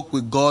who walk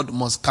with God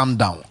must calm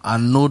down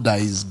and know that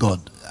he's God.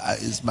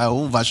 It's my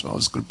own version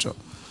of scripture.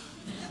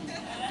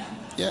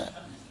 Yeah.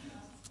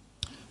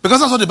 Because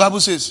that's what the Bible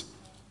says.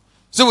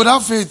 So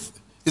without faith,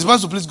 it's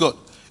supposed to please God.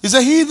 He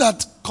said, he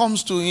that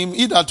comes to him,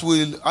 he that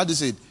will, how do you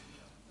say it?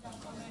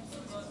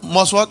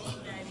 Must what?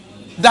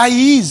 That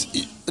he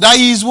is. That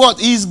he is what?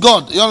 He is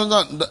God. You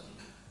understand?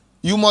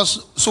 You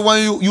must, so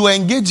when you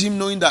engage him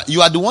knowing that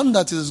you are the one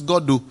that is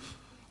God, though.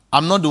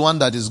 I'm not the one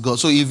that is God.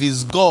 So if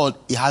he's God,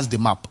 he has the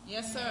map.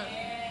 Yes, sir.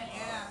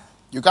 Yeah.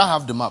 You can't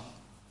have the map.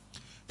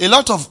 A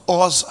lot of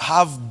us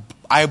have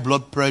high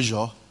blood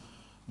pressure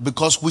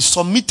because we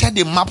submitted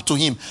a map to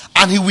him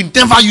and he will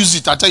never use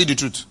it. I tell you the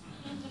truth.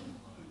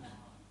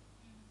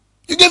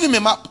 You gave him a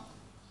map.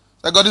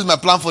 Like, God, this is my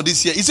plan for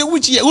this year. He said,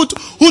 which year? Who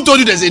told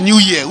you there's a new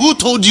year? Who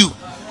told you?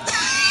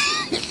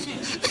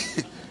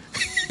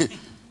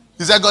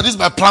 He said, God, this is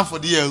my plan for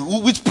the year.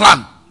 Which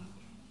plan?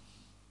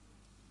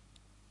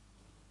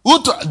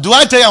 Do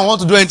I tell you I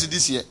want to do anything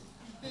this year?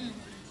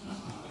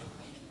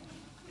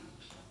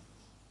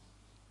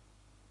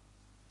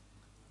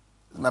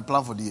 My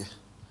plan for the year.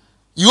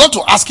 You ought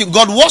to ask him,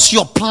 God, what's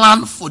your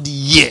plan for the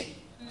year?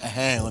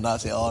 And I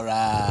say, all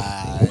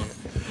right.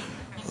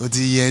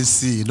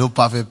 OTNC, no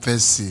perfect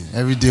person.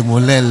 Every day, more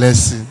learn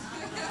lesson.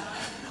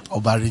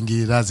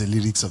 Obaringi, that's the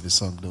lyrics of the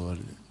song, don't worry.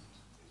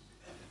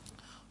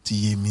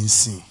 OTNC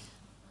means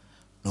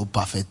no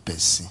perfect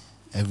person.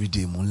 Every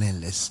day, more learn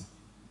lesson.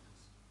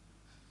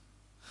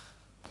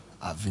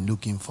 I've been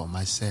looking for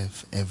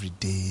myself every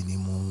day.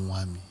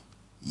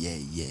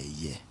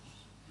 Yeah.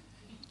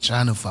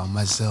 Trying to find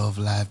myself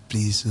life,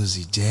 please.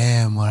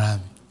 Morami.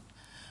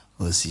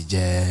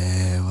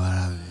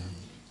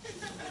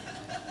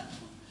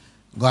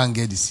 Go and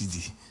get the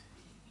CD.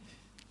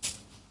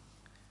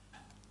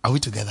 Are we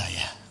together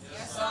here?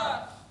 Yes,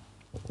 sir.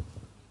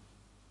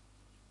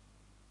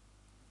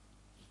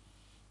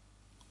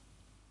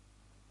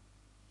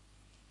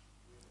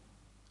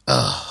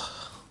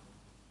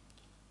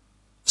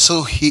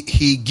 So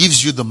he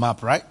gives you the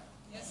map, right?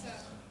 Yes, sir.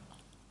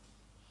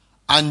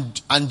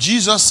 And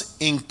Jesus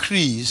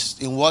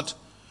increased in what?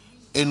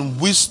 In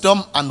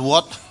wisdom and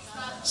what?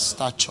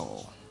 Stature.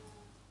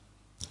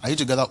 Are you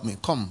together with me?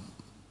 Come.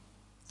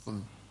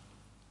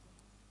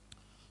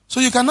 So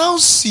you can now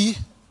see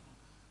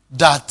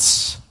that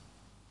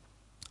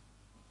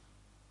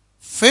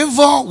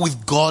favor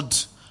with God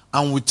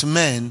and with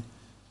men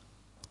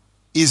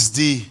is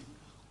the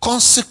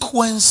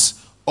consequence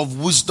of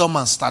wisdom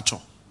and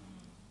stature.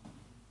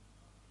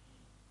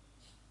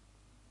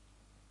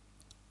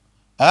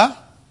 Huh?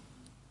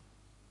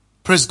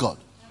 Praise God.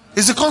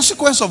 It's the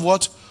consequence of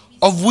what?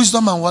 Of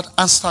wisdom and what?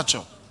 And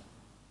stature.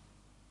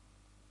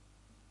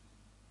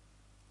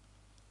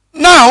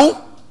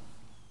 Now,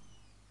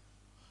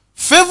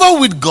 favor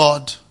with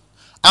God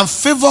and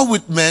favor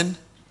with men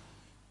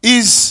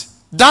is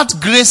that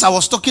grace I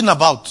was talking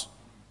about.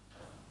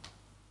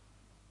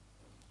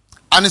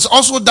 And it's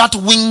also that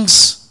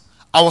wings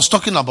I was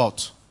talking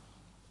about.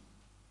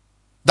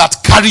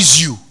 That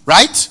carries you,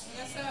 right? Yes,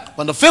 sir.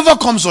 When the favor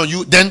comes on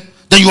you, then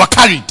you are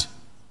carried.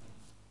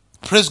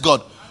 Praise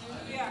God.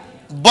 Hallelujah.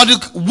 But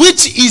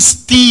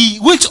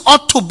which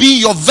ought to be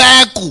your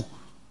vehicle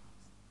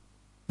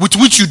with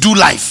which you do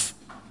life.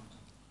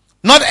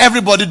 Not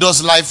everybody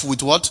does life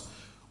with what?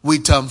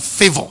 With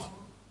favor.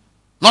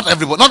 Not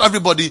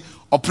everybody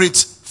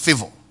operates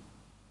favor.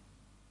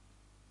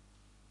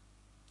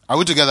 Are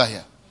we together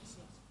here?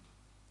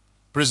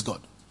 Praise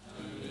God.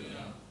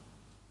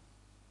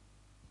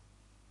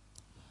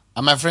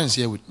 Are my friends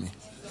here with me?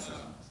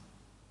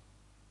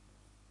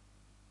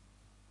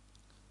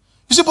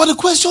 You see, but the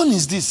question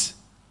is this.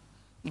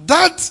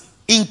 That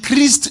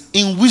increased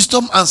in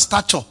wisdom and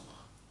stature,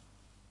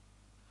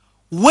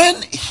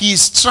 when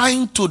he's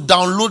trying to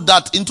download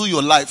that into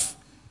your life,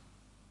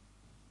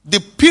 the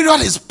period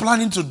he's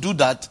planning to do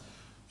that,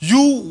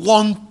 you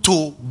want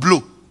to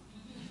blow.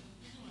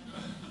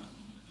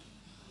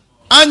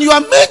 And you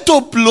are meant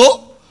to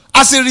blow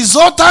as a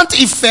resultant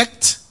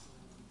effect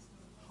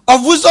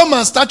of wisdom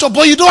and stature,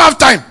 but you don't have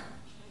time.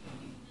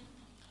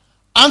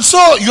 And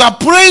so you are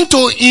praying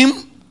to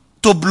him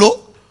to blow,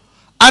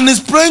 and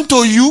he's praying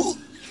to you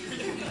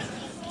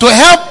to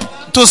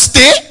help to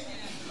stay,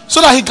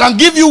 so that he can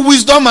give you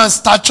wisdom and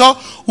stature,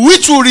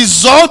 which will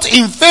result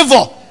in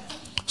favor.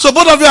 So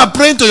both of you are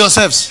praying to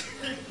yourselves.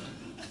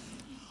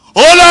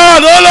 Oh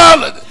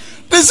Lord,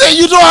 They say,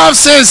 you don't have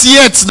sense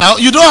yet now.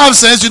 You don't have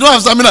sense. You don't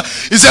have stamina.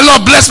 He said,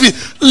 Lord, bless me.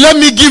 Let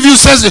me give you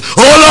sense.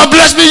 Oh, Lord,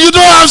 bless me. You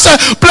don't have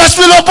sense. Bless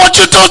me, Lord, but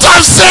you don't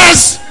have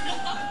sense.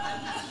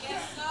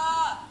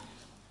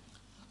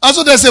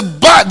 Also, there's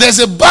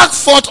a back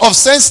foot of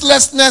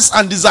senselessness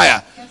and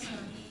desire.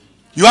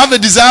 You have a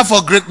desire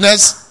for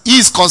greatness. He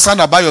is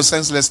concerned about your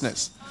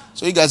senselessness.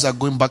 So you guys are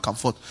going back and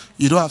forth.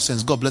 You don't have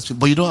sense. God bless me.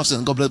 But you don't have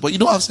sense. God bless me. But you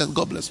don't have sense.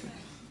 God bless me.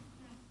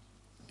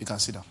 You can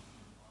sit down.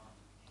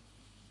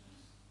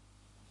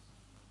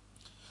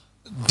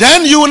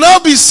 Then you will now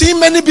be seeing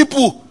many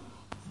people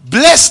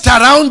blessed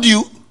around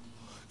you.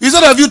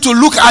 Instead of you to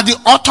look at the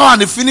author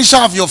and the finisher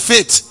of your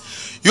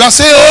faith. You are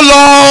saying,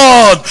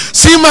 oh Lord,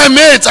 see my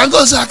mate. And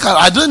God says,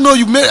 I didn't know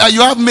you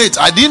have mate.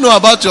 I didn't know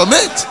about your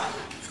mate.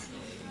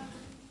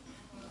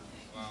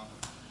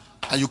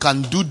 And you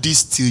can do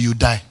this till you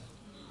die.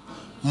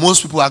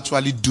 Most people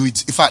actually do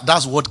it. In fact,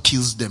 that's what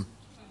kills them.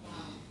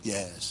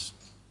 Yes.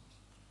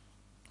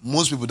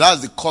 Most people,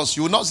 that's the cause.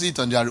 You will not see it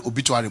on their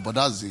obituary, but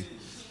that's the...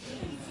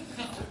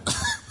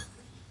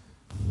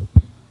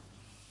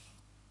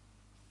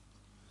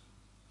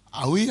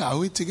 Are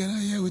we together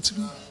here with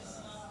me?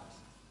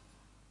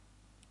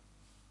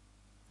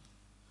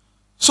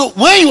 So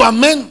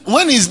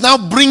when he's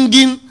now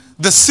bringing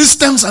the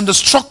systems and the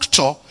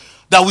structure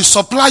that will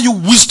supply you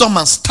wisdom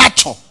and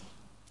stature,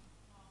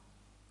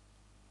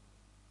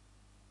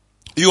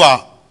 you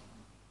are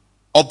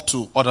up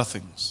to other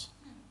things.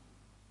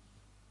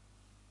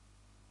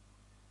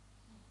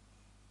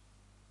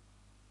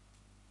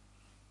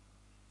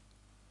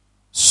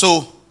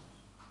 So,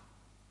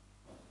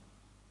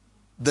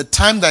 the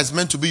time that is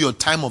meant to be your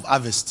time of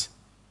harvest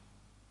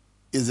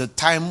is a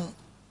time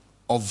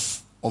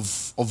of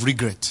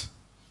regret.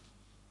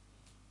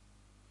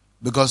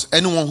 Because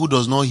anyone who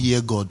does not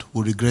hear God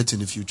will regret in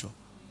the future.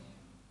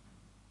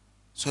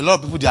 So a lot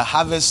of people, their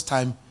harvest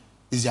time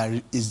is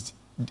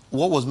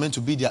what was meant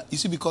to be their... You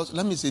see, because,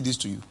 let me say this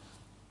to you.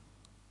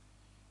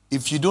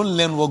 If you don't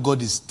learn what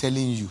God is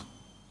telling you,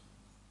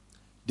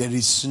 there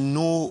is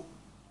no...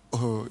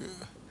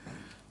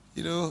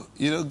 You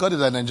know, God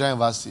is at Nigerian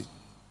University.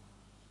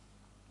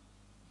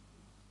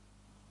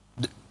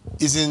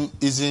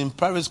 Is in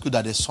private school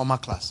that there's summer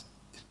class.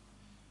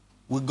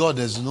 With God,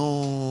 there's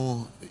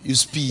no... You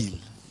spill.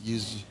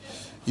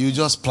 You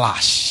just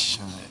splash.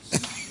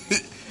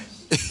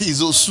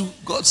 He's Osu.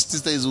 God's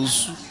sister is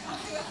Osu.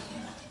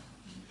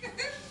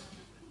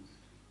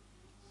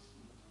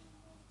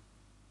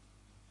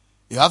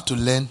 You have to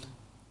learn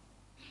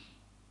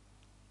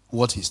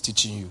what he's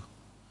teaching you.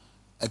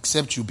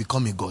 Except you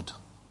become a God.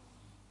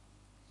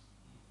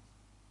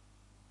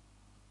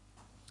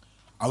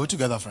 Are we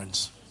together,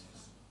 friends?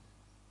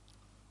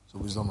 So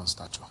wisdom and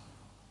stature.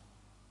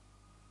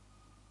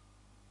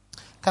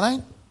 Can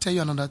I tell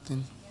you another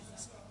thing?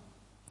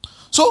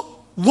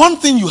 So one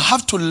thing you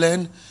have to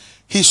learn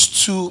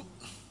is to...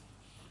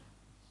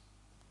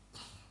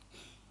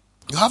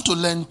 You have to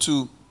learn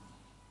to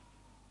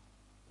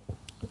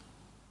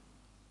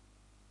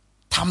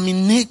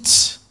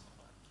terminate.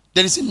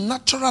 There is a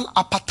natural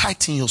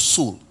appetite in your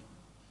soul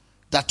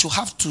that you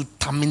have to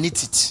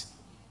terminate it.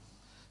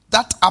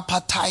 That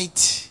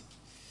appetite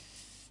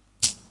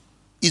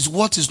is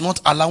what is not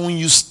allowing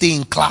you stay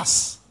in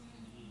class.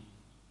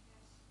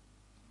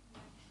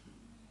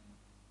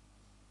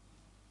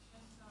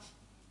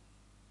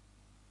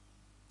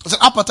 It's an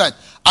appetite,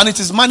 and it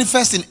is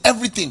manifest in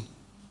everything.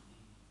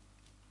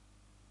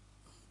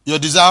 Your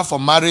desire for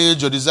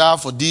marriage, your desire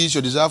for this,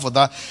 your desire for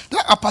that.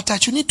 That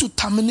appetite, you need to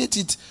terminate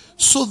it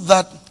so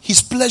that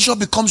his pleasure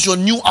becomes your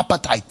new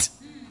appetite.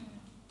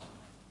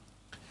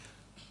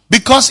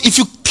 Because if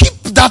you keep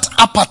that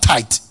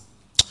appetite,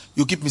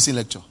 you keep missing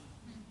lecture.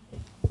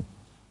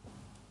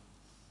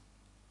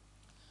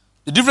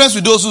 The difference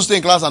with those who stay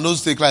in class and those who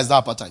stay in class is the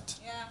appetite.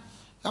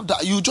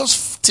 Yeah. You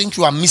just think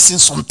you are missing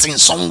something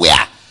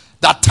somewhere.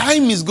 That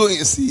time is going,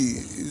 see,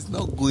 it's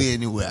not going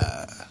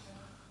anywhere.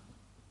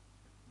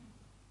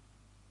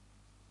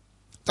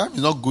 Time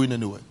is not going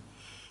anywhere.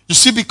 You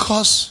see,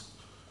 because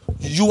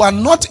you are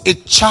not a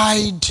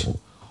child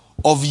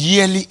of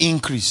yearly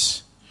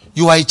increase.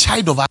 You are a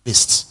child of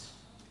harvest.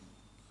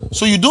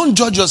 So you don't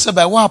judge yourself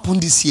by what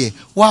happened this year,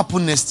 what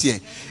happened next year.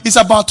 It's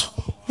about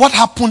what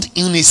happened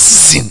in a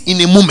season,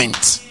 in a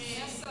moment.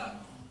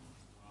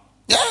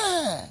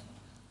 Yeah.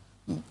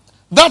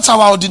 That's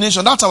our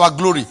ordination. That's our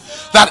glory.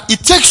 That it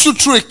takes you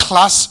through a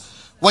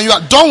class. When you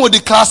are done with the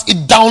class, it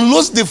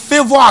downloads the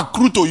favor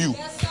accrued to you.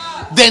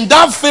 Then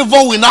that favor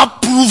will now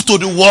prove to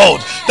the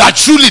world that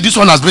truly this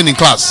one has been in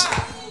class.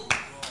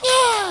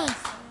 Yeah.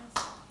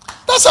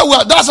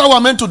 That's how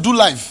we're meant to do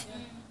life.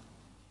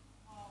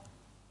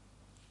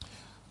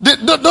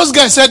 Those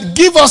guys said,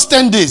 give us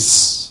 10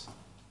 days.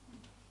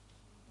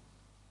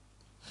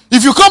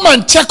 If you come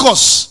and check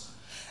us,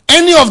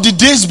 any of the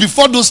days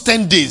before those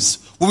 10 days,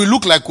 we will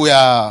look like we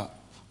are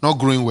not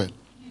growing well.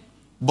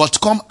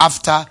 But come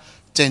after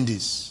 10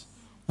 days,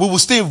 we will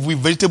stay with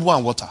vegetable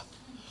and water.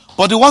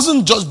 But it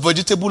wasn't just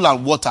vegetable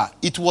and water.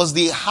 It was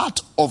the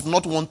heart of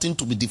not wanting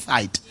to be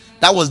defied.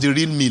 That was the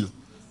real meal.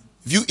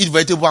 If you eat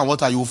vegetable and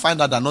water, you will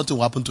find out that nothing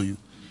will happen to you.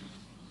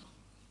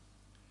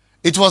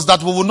 It was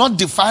that we will not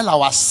defile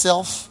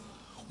ourselves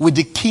with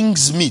the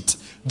king's meat.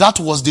 That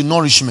was the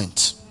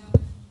nourishment.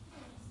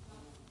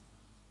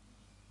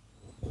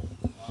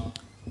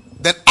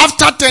 Then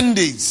after 10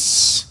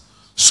 days,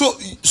 so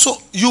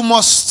you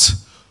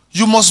must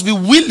be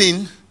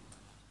willing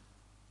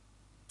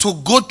to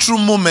go through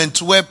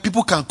moments where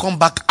people can come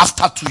back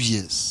after 2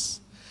 years,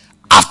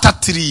 after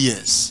 3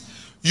 years.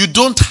 You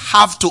don't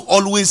have to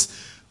always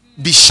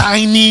be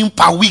shining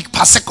per week,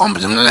 per second.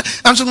 You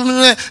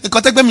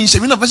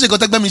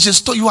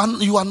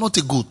are not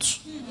a goat.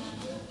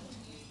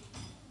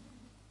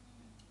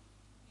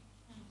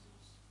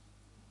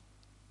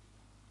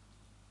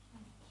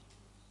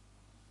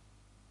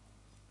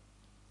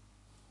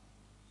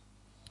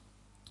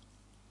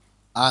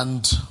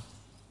 And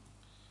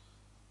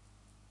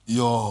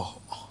your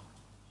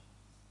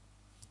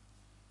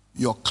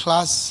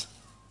class,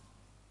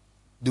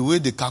 the way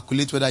they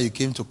calculate whether you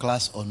came to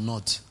class or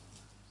not,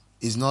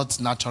 is not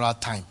natural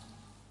time.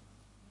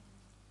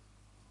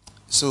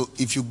 So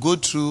if you go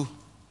through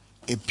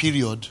a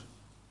period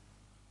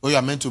where you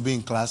are meant to be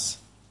in class,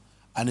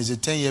 and it's a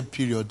 10-year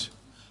period,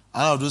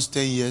 and out of those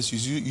 10 years,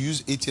 you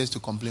use 8 years to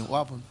complain, what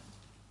happened?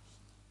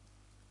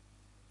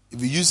 If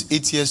you use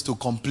 8 years to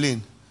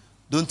complain,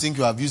 don't think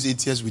you have used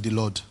 8 years with the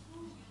Lord.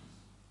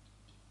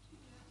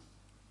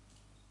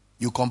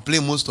 You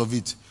complain most of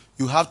it.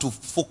 You have to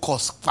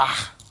focus.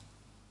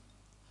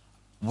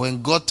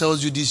 When God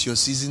tells you this your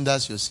season,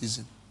 that's your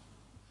season.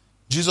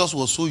 Jesus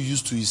was so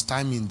used to his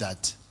timing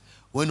that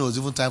when it was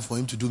even time for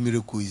him to do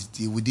miracles,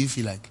 he didn't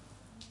feel like.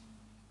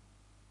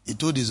 He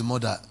told his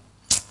mother,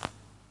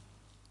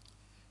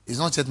 it's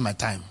not yet my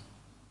time.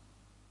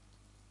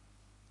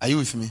 Are you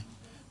with me?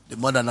 The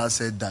mother now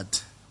said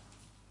that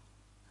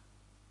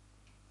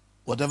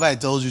whatever he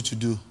tells you to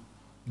do,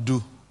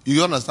 do.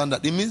 You understand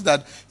that? It means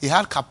that he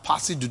had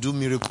capacity to do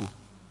miracle,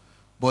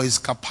 but his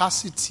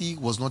capacity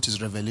was not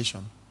his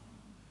revelation.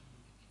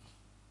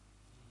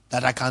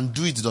 That I can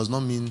do it does not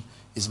mean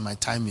it's my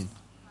timing.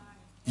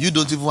 You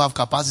don't even have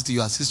capacity,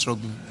 you are still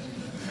struggling.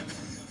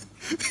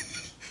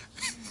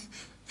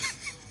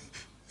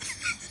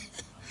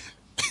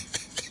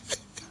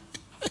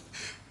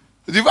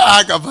 If I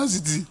have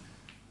capacity.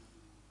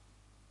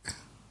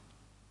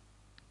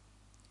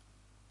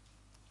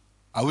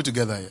 Are we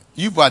together here?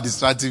 You are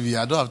distracting me.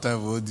 I don't have time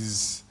for all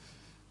this.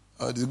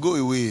 Go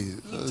away.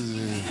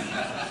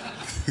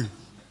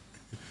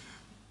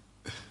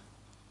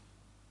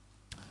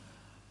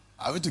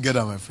 Are we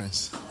together, my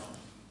friends?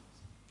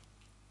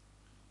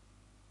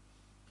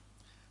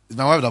 It's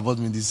my wife that bought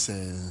me this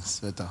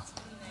sweater.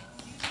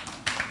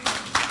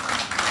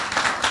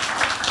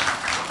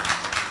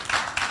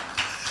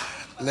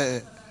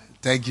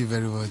 Thank you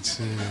very much.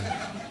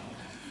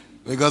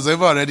 Because I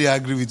already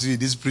agree with you in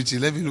this preaching.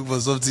 Let me look for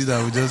something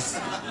that will just...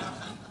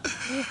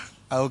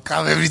 I will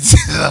calm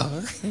everything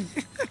down.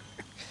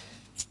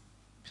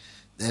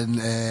 Then,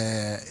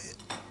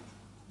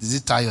 is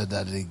it tired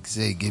that they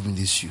say he gave me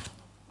this shoe?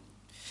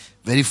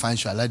 Very fine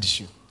shoe. I like the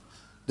shoe.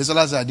 This one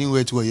I said I didn't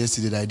wear it well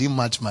yesterday. That I didn't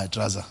match my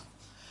trouser.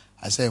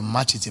 I said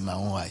match it in my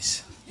own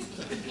eyes.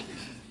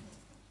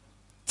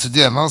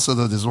 Today I now saw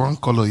that there's one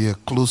color here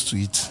close to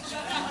it.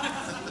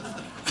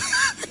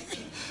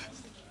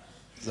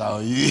 So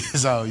I'll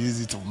use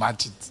it to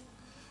match it.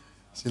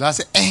 So now I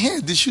say,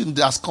 the shoe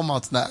has come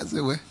out now. I say,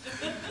 well,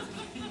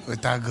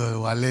 thank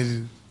God, we'll let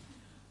it.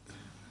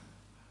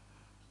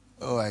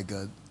 Oh my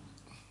God.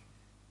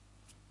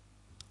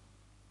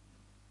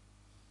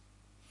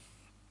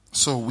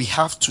 So we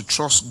have to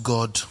trust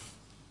God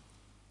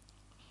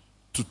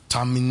to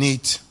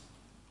terminate,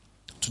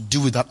 to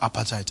deal with that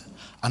appetite.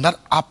 And that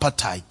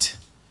appetite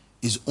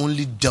is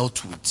only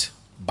dealt with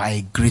by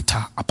a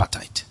greater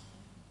appetite.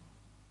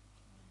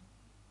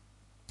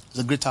 It's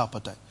a greater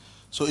appetite.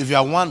 So if you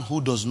are one who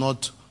does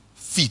not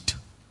feed,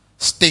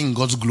 stay in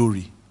God's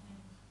glory,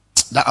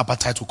 that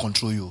appetite will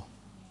control you.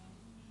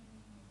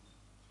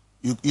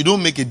 You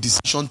don't make a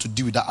decision to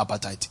deal with that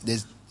appetite.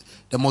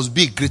 There must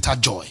be a greater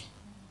joy.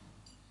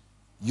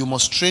 You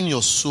must train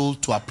your soul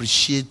to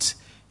appreciate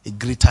a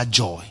greater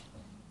joy.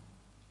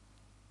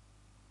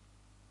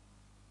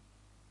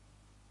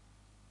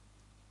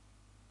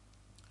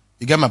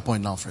 You get my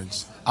point now,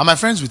 friends? Are my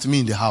friends with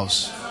me in the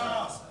house?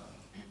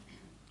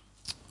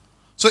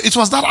 So it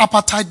was that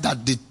appetite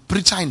that the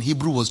preacher in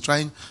Hebrew was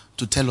trying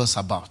to tell us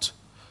about.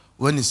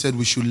 When he said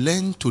we should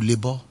learn to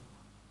labor,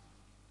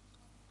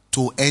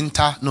 to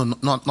enter. No,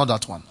 not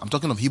that one. I'm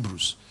talking of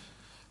Hebrews.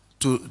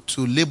 To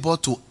labor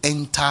to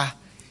enter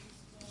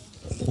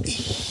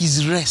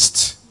his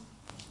rest.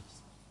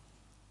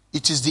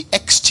 It is the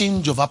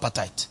exchange of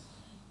appetite.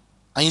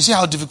 And you see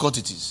how difficult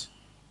it is.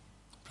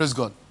 Praise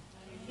God.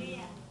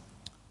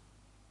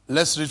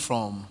 Let's read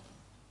from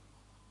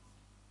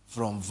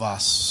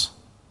verse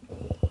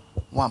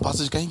 1.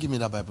 Pastor, can you give me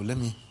that Bible? Let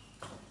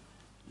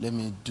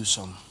me do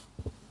some.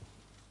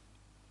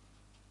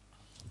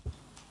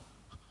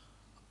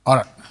 All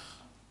right.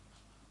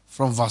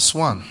 From verse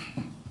 1.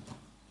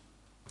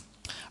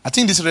 I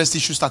think this rest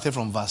issue started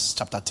from verse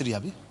chapter 3,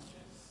 Abi.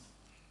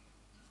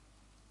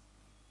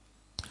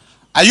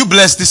 Are you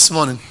blessed this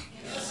morning?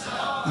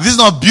 This is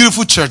not a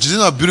beautiful church. This is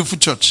not a beautiful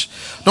church.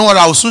 Don't worry,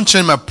 I will soon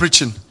change my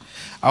preaching.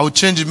 I will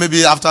change it.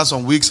 Maybe after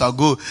some weeks I'll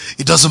go.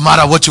 It doesn't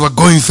matter what you are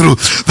going through.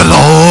 The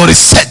Lord is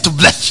set to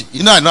bless you.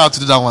 You know I know how to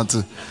do that one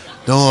too.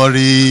 Don't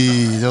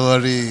worry. Don't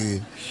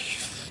worry.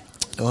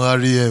 Don't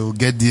worry. We'll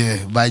get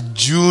there. By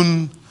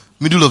June,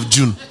 middle of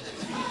June,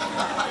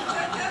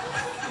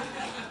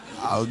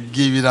 I'll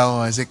give you that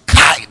one. I say,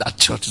 Kai, that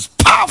church is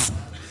powerful.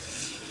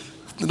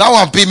 That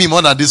one pay me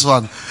more than this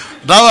one.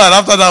 That one,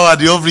 after that one,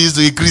 the offering is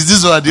to increase.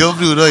 This one, the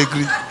offering will not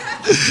increase.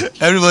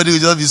 Everybody will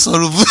just be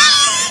sorrowful.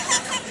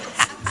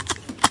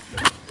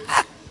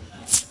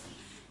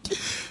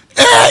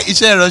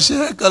 Iṣẹ́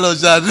ìránṣẹ́ kọ́ lọ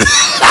ṣáájú.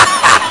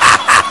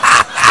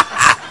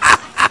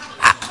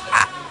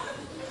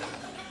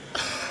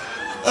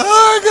 Oh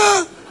my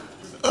God.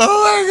 Oh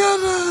my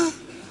God.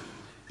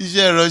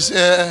 Iṣẹ́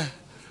ìránṣẹ́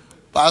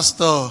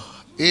pastor.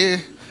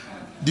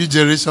 New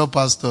generation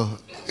pastor.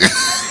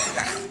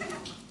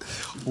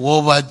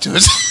 Woman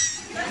church.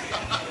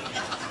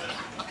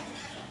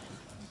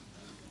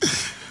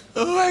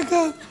 Oh my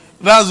God.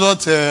 That's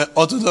what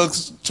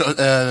Orthodox church,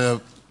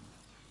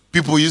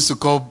 people used to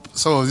call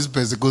some of these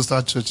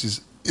Pentecostal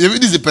churches. Even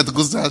this is a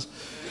Pentecostal.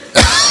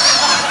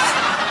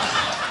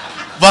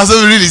 Pastor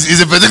really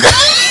is a Pentecostal.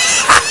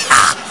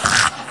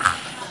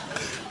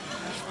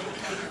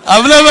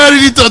 I've never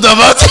really thought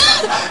about it.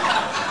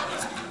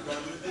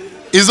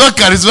 It's not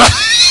charismatic.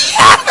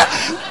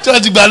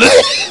 Church,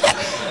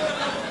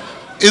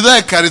 it's not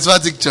a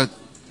charismatic church.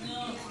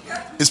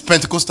 It's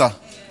Pentecostal.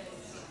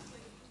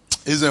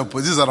 This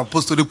is an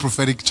apostolic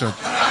prophetic church.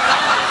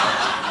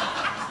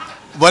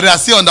 But they are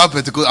still on that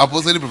Pentecostal.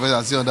 Apostolic prophetic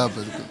are still on that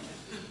Pentecostal.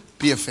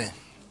 PFN.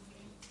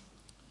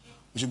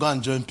 We should go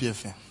and join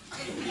PFN.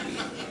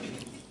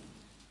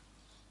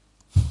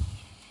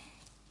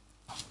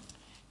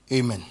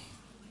 Amen.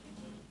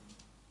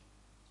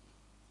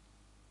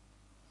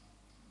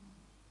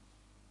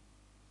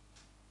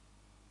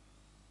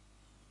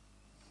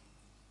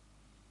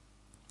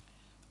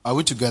 Are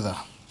we together?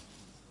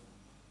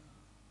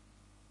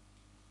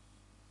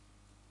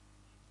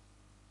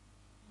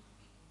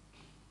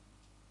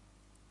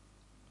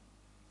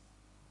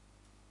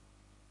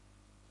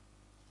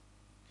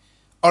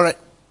 All right.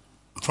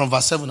 From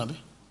verse 7, Abi.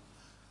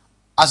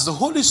 As the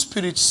Holy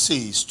Spirit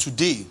says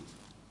today,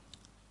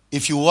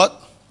 if you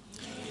what?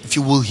 If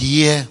you will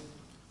hear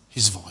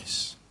his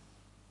voice.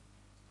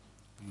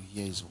 You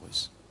hear his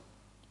voice.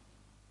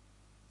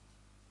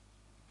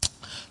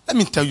 Let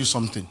me tell you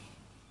something.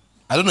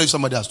 I don't know if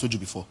somebody has told you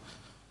before.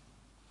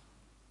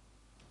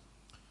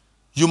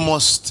 You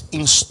must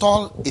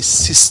install a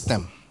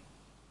system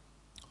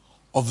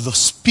of the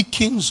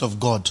speakings of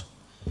God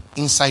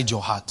inside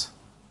your heart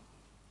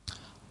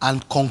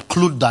and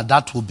conclude that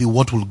that will be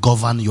what will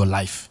govern your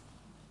life.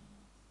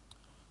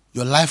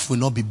 Your life will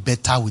not be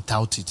better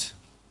without it.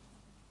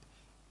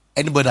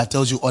 Anybody that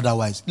tells you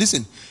otherwise,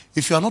 listen,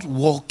 if you are not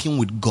walking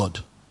with God,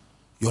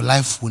 your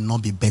life will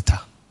not be better.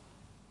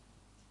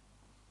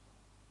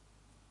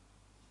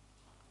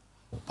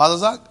 Pastor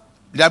Zach,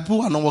 there are people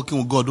who are not working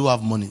with God who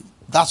have money.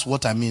 That's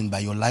what I mean by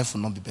your life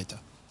will not be better.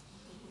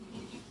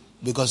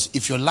 Because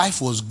if your life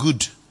was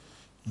good,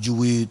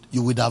 you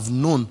would have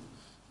known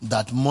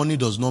that money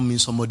does not mean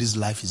somebody's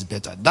life is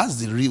better.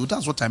 That's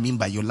what I mean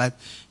by your life.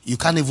 You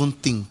can't even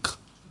think.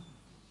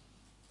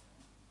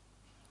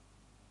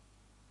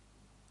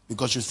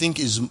 Because you think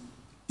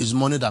it's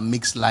money that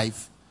makes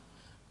life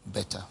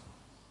better.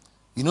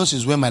 You know,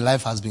 since when my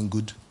life has been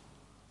good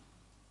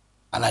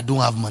and I don't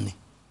have money.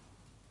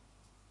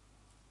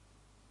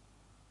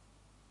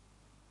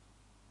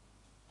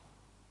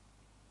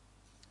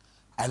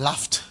 I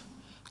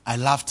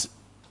laughed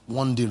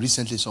one day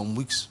recently, some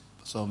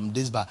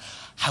days back.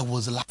 I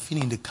was laughing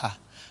in the car.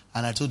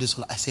 And I told this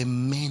one, I said,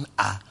 men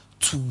are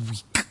too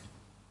weak.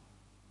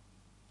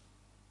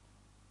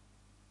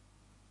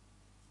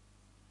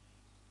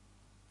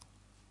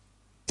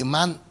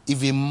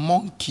 If a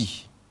monkey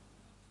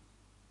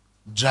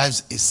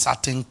drives a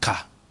certain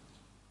car,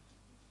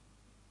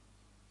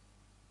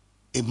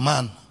 a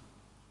man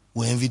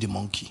will envy the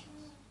monkey.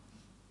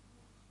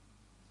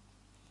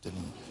 Tell me.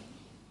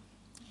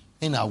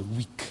 Men are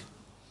weak.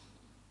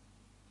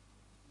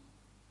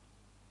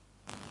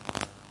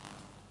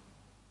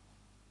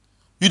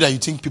 You that you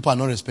think people are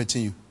not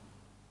respecting you.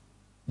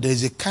 There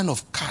is a kind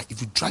of car, if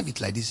you drive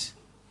it like this,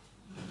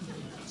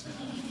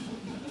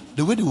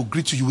 the way they will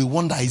greet you, you will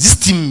wonder, is this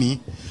still me?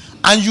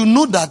 And you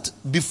know that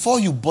before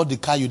you bought the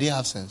car, you didn't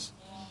have sense.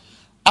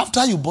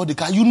 After you bought the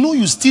car, you know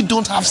you still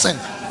don't have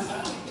sense.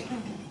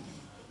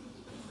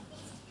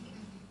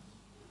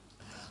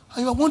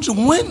 And you are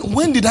wondering,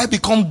 when did I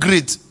become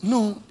great?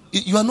 No,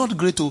 you are not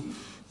great. Oh.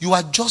 You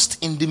are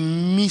just in the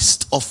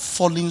midst of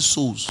fallen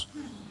souls.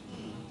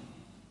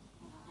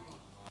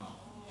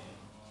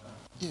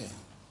 Yeah.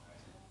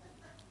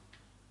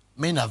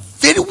 Men are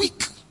very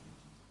weak.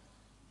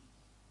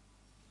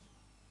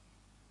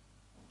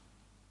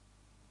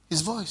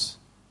 His voice.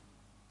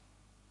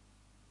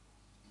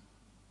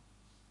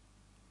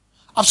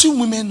 I've seen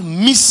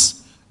women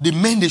miss the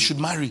men they should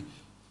marry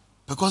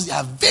because they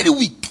are very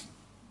weak.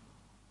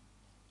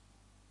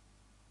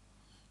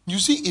 You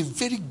see,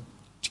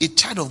 a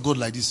child of God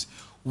like this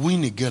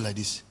win a girl like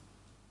this.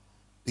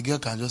 The girl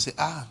can just say,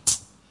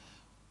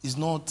 it's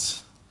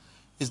not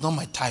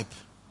my type.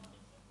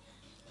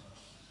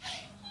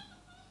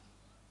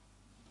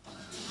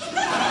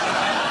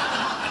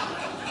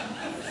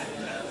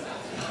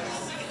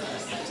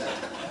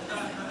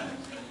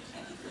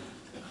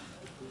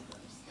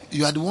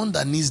 You are the one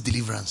that needs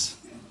deliverance.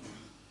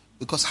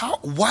 Because how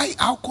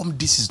come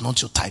this is not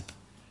your type?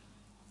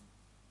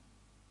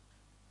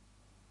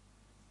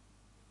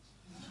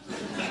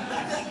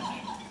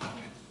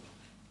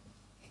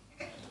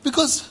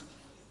 Because,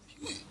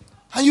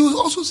 and you will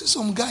also see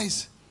some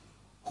guys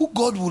who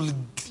God will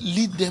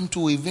lead them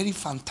to a very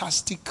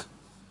fantastic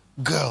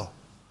girl.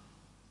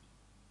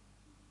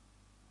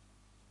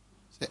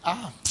 Say,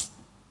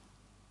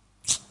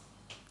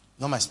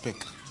 not my spec.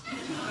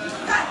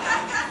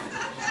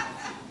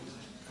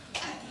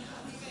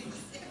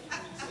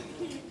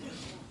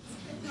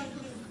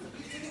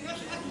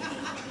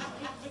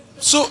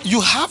 So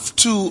you have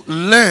to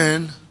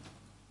learn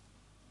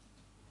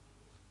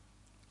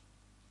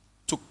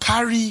to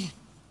carry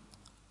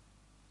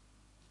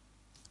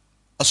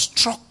a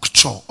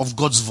structure of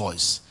God's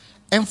voice.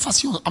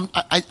 Emphasis.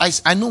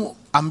 I know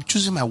I'm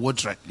choosing my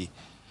words rightly.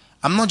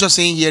 I'm not just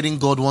saying hearing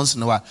God once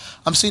in a while.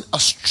 I'm saying a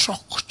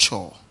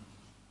structure,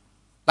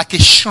 like a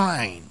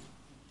shrine,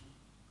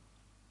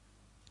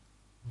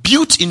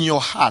 built in your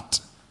heart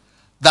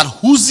that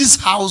oozes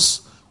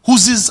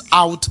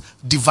out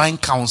divine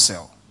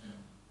counsel.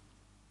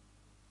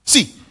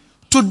 See,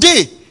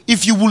 today,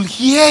 if you will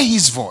hear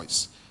his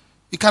voice,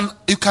 you can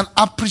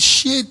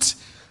appreciate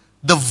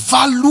the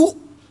value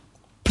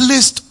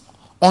placed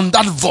on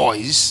that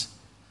voice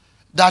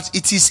that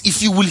it is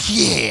if you will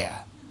hear.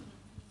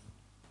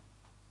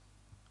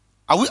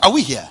 Are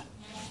we here?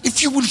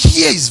 If you will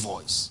hear his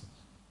voice,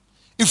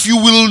 if you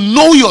will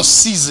know your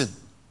season,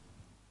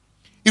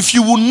 if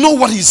you will know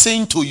what he's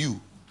saying to you,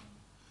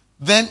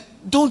 then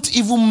don't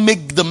even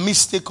make the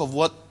mistake of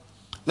what.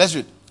 Let's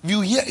read. If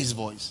you hear his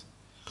voice,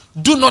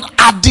 do not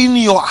harden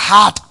your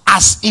heart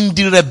as in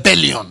the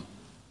rebellion.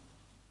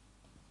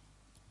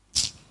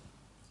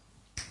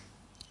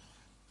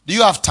 Do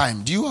you have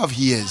time? Do you have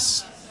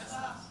ears?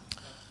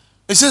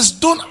 It says,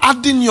 don't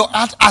harden your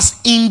heart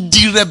as in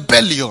the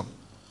rebellion.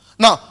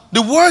 Now,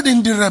 the word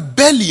in the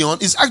rebellion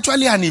is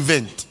actually an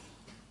event.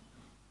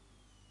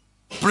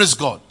 Praise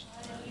God.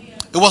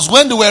 It was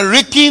when they were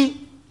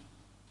raking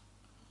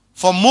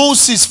for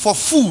Moses for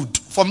food,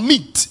 for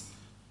meat.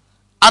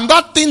 And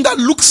that thing that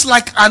looks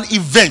like an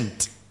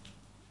event,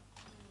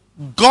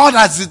 God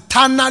has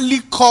eternally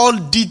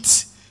called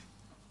it,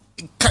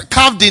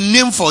 carved a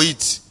name for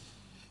it.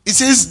 It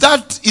says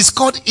that is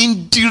called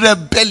in the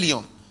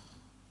rebellion.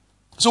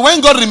 So when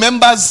God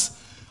remembers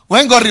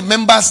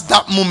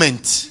that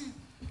moment,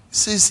 it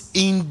says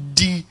in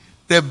the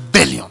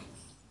rebellion.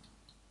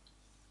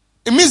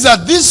 It means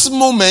that this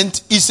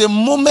moment is a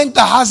moment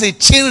that has a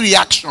chain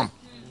reaction.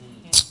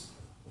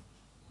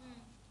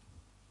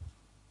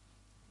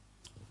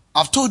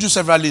 I've told you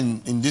severally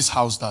in this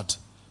house that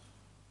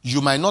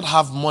you might not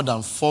have more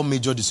than 4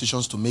 major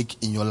decisions to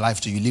make in your life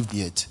till you leave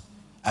the earth.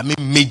 I mean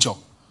major.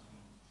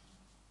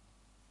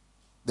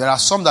 There are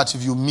some that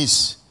if you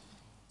miss,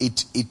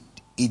 it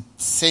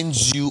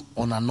sends you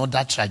on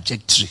another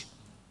trajectory.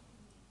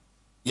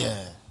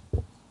 Yeah.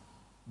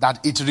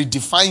 That it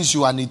redefines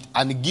you and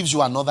it gives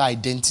you another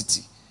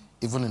identity,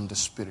 even in the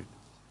spirit.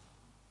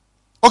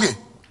 Okay.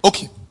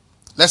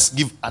 Let's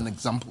give an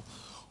example.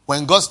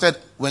 When God said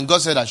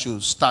I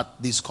should start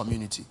this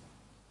community,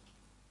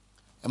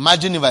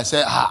 imagine if I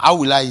said, how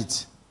will I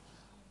eat?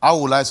 How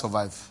will I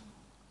survive?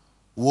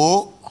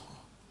 Whoa,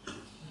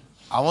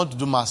 I want to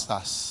do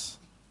masters.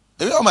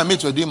 Maybe all my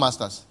mates were doing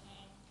masters.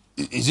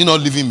 Is he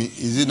not leaving me?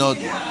 Is he not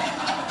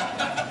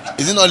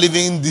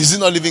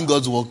leaving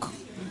God's work?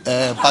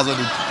 Pastor,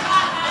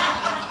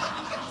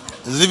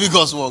 he's leaving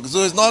God's work.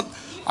 So it's not,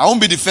 I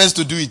won't be the first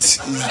to do it.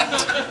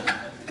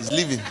 He's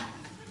leaving.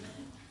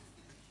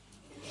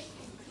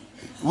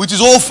 With his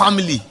whole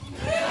family.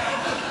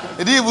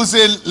 He didn't even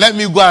say, let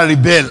me go and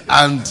rebel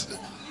and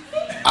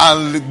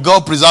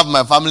God preserve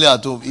my family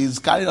at home. He's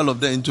carrying all of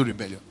them into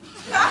rebellion.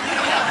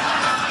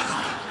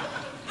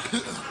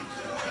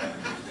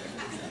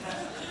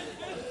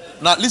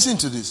 Now listen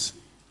to this.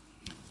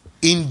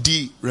 In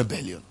the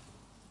rebellion.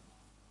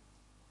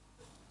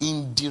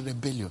 In the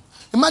rebellion.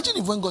 Imagine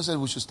if when God said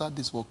we should start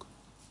this work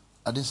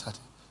at this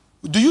Saturday.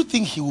 Do you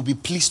think he will be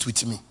pleased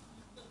with me?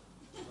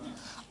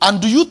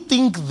 And do you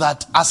think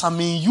that as I'm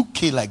in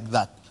UK like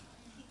that?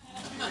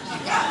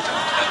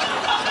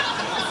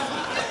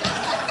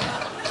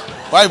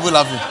 Why are you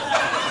laughing?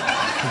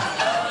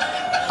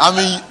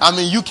 I'm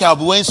in UK, I'll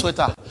be wearing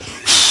sweater.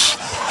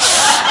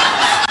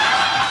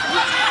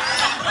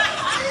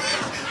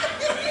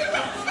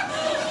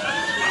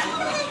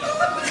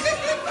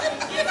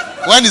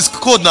 When it's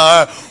cold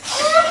now,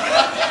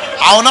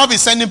 I will not be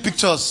sending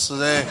pictures.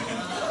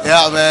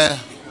 Yeah, man.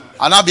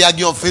 I'll now be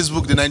arguing on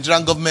Facebook, the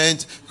Nigerian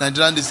government,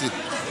 Nigerian this.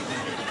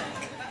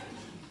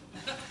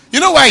 You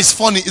know why it's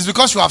funny? It's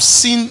because you have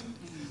seen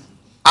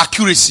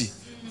accuracy.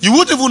 You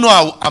wouldn't even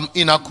know I'm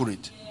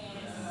inaccurate.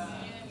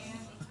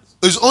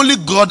 It's only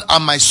God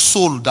and my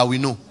soul that we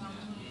know.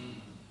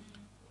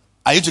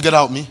 Are you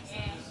together with me?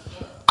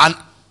 And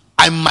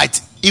I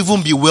might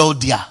even be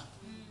wealthier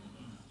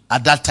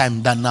at that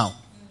time than now.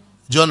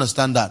 Do you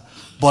understand that?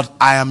 But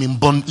I am in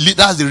bondage.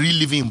 That's the real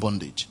living in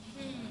bondage.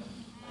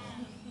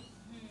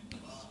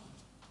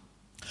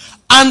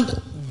 And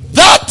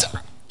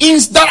that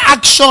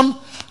action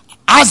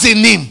has a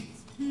name.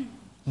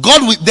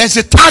 God, there's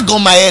a tag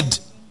on my head.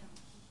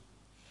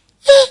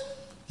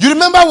 You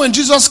remember when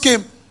Jesus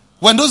came?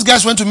 When those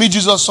guys went to meet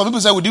Jesus, some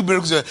people said, "Would you be?"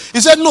 He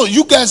said, "No,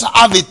 you guys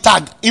have a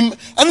tag.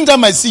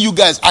 Anytime I see you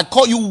guys, I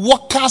call you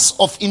workers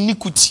of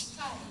iniquity."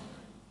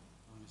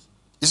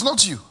 It's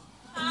not you.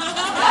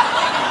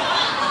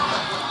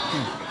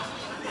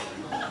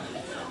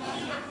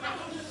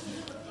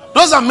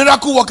 Those are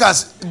miracle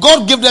workers.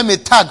 God gave them a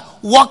tag.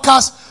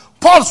 Workers.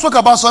 Paul spoke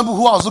about some people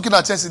who I was looking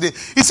at yesterday.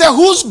 He said,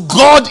 whose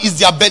God is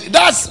their belly?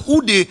 That's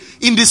who they,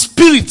 in the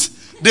spirit,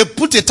 they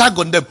put a tag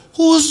on them.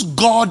 Whose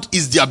God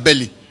is their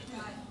belly?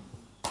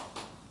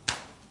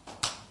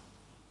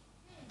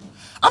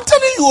 I'm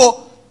telling you,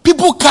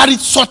 people carried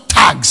such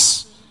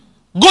tags.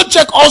 Go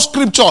check all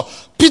scripture.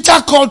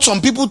 Peter called some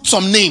people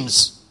some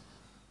names.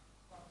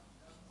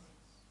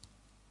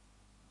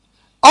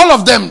 All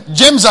of them,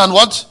 James and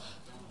what?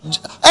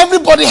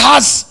 Everybody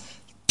has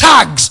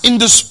tags in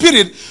the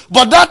spirit,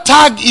 but that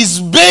tag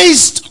is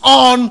based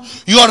on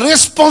your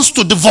response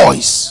to the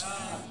voice.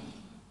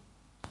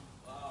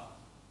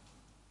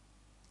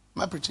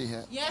 Am I preaching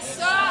here? Yes,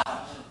 sir.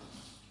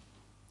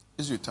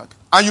 This is your tag.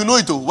 And you know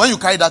it. When you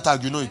carry that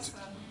tag, you know it.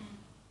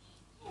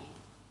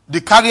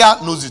 The carrier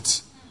knows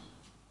it.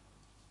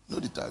 Know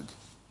the tag.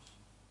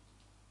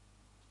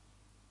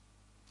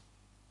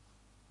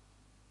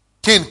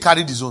 Cain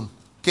carried his own.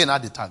 Cain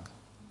had the tag.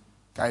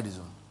 Carried his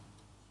own.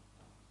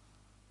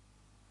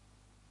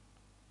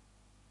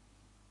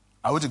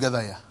 Are we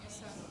together here? Yes,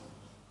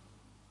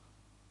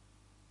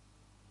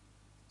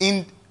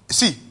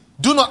 sir.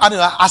 Do not add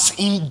as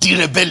in the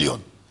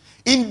rebellion.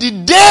 In the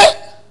day,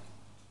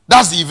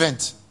 that's the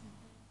event.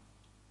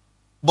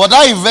 But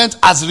that event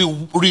has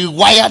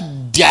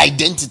rewired the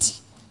identity.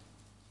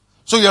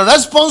 So your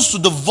response to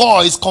the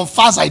voice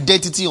confers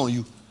identity on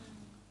you.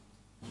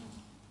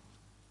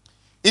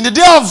 In the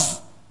day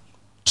of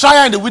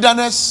trial in the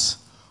wilderness,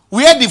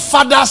 where the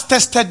fathers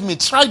tested me,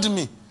 tried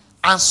me,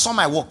 and saw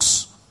my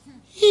works.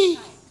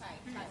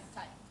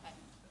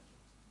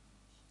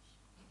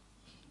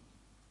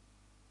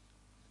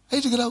 Are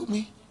you together with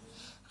me?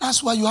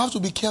 That's why you have to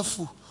be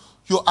careful.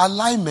 Your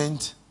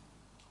alignment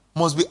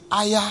must be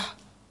higher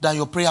than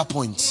your prayer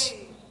points.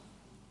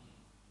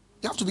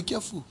 You have to be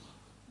careful.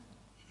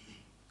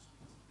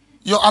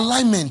 Your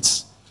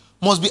alignment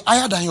must be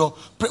higher than your...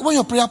 When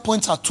your prayer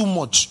points are too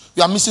much,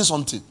 you are missing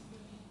something.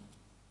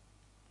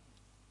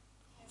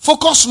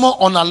 Focus more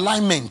on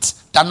alignment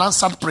than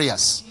answered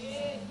prayers.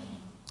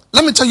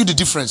 Let me tell you the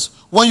difference.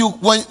 When you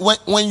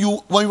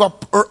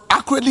are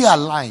accurately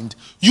aligned,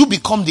 you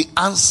become the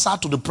answer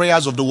to the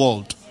prayers of the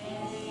world.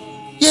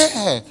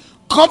 Yeah.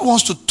 God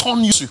wants to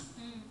turn you.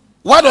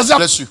 Why does that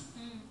bless you?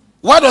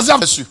 Why does that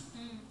bless you?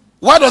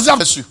 Why does that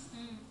bless you?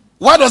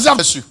 Why does that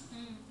bless you?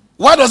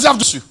 Why does that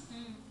bless you?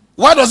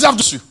 Why does that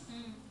bless you?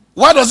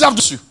 Why does that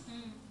bless you?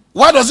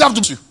 Why does that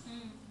bless you?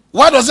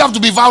 Why does it have to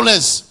be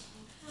violence?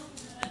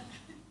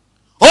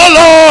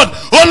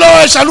 Oh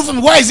Lord, shall look for me.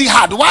 Why is it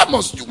hard? Why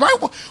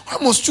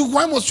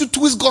must you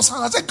twist God's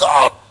hand? I said,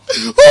 God,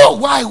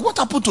 why? What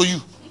happened to you?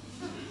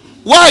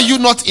 Why are you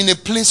not in a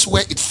place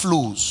where it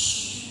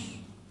flows?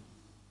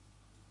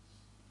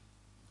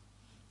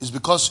 It's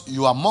because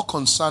you are more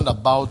concerned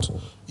about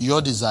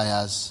your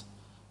desires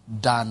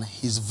than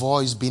his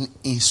voice being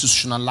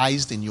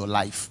institutionalized in your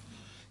life.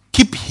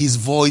 Keep his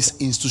voice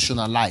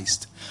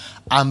institutionalized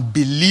and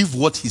believe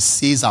what he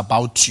says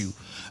about you.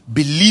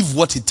 Believe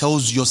what he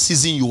tells your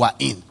season you are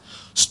in.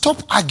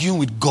 Stop arguing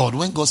with God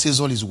when God says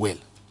all is well.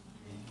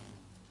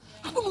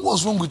 I don't know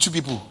what's wrong with you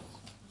people.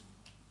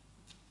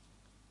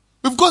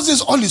 If God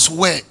says all is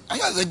well, I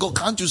say, God,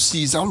 can't you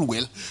see it's all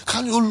well?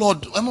 Can't you,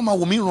 Lord?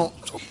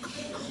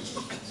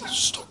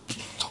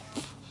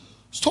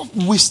 Stop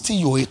wasting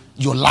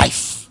your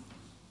life.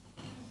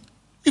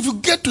 If you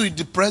get to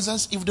the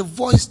presence, if the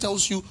voice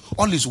tells you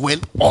all is well,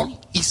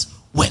 all is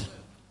well.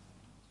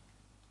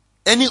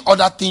 Any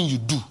other thing you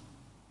do.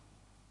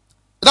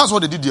 That's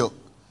what they did there.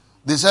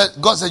 They said,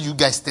 God said, you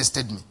guys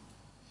tested me.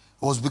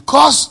 It was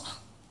because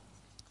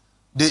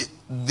they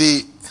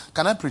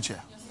can I preach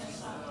here?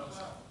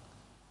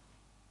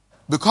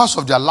 Because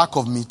of their lack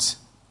of meat,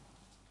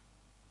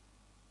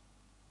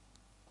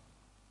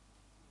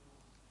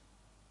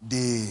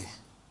 their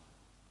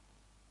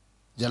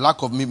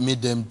lack of meat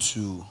made them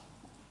to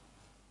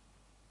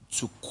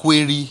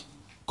query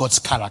God's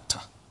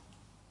character.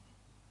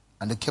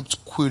 And they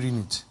kept querying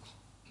it.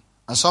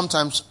 And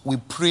sometimes we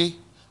pray,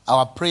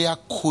 our prayer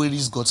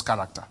queries God's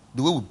character.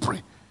 The way we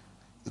pray.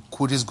 It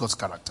quotes God's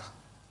character.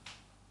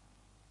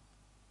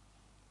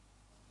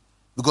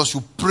 Because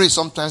you pray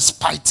sometimes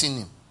spiting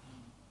him.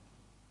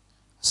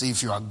 Say,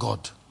 if you are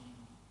God,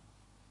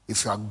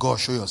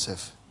 show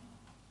yourself.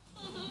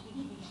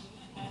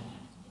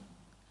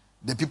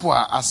 The people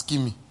are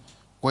asking me,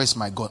 where is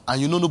my God?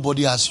 And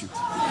nobody asks you.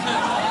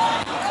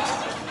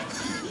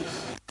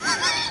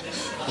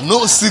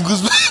 No single.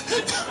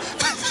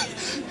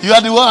 You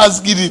are the one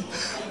asking him.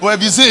 But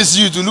if you say it's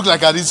you, to look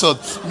like an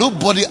insult.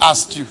 Nobody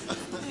asked you.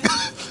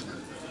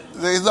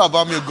 It's not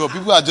about me, God.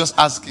 People are just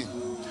asking.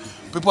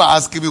 People are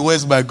asking me,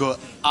 where's my God?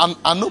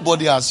 And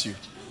nobody asks you.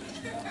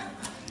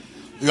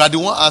 You are the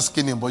one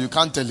asking him, but you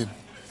can't tell him.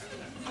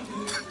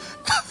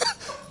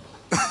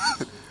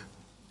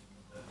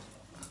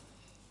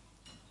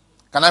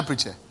 Can I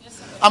preach here? Yes,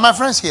 sir. Are my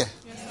friends here?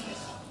 Yes,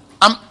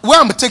 where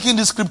I'm taking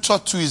this scripture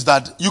to is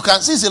that you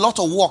can see it's a lot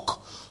of work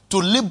to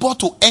labor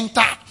to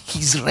enter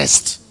his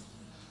rest.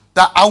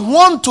 That I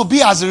want to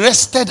be as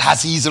rested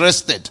as he is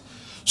rested,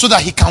 so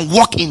that he can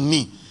walk in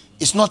me.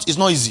 It's not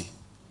easy.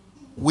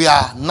 We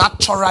are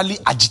naturally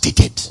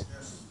agitated.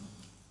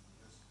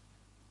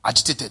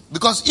 Agitated.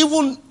 Because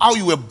even how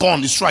you were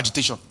born is through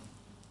agitation.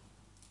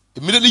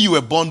 Immediately you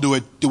were born, they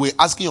were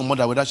asking your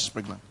mother whether she's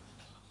pregnant.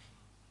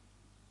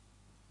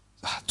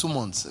 2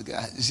 months. Okay.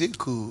 Is it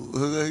cool?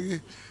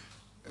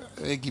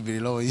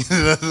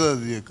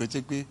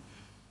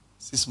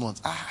 6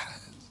 months.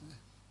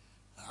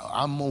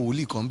 I'm more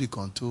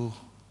too.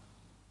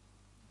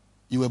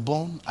 You were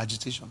born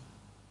agitation.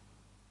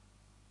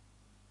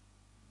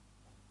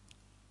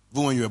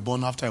 Even when you were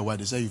born, after a while,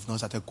 they said you've not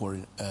started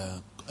crawling.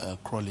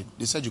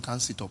 They said you can't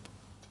sit up.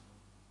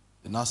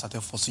 They now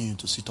started forcing you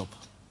to sit up.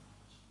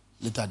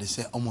 Later they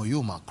said,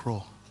 you might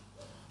crawl.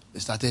 They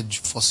started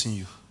forcing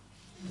you.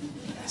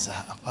 I said,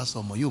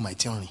 Pastor, you might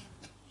tell me.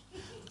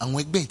 And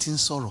we're in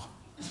sorrow.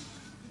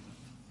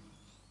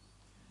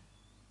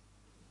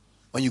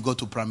 When you go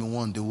to primary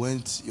 1,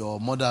 your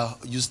mother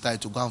used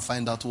to go and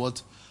find out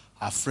what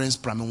her friend's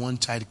primary 1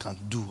 child can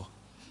do.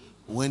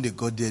 When they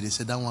got there, they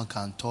said that one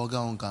can talk, that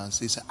one can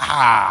say,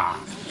 our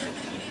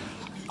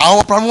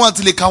primary 1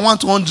 till they can 1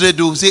 to 100,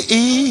 they'll say,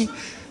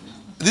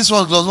 this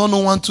one does not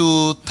know 1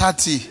 to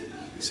 30.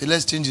 Say,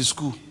 let's change the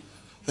school.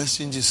 Let's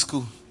change the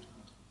school.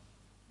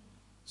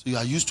 So you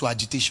are used to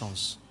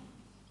agitations.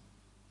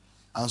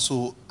 And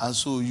so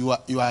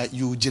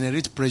you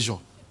generate pressure.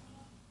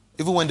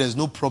 Even when there's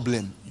no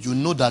problem, you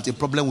know that a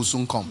problem will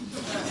soon come.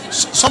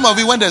 Some of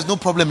you, when there's no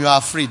problem, you are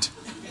afraid.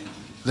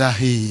 That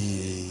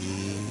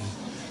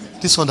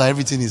this one, that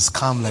everything is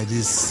calm like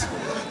this.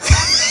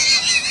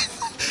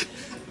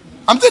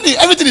 I'm telling you,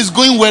 everything is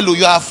going well,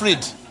 you are afraid.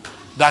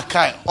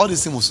 That all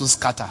this thing will soon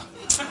scatter.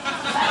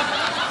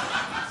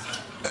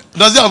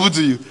 Does it happen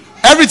to you?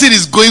 Everything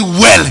is going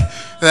well.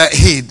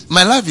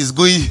 My life is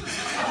going.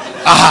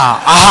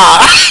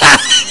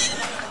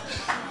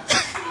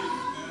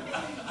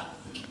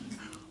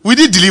 We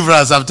need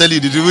deliverance, I'm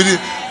telling you.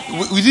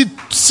 We need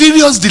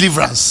serious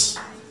deliverance.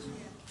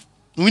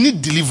 We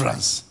need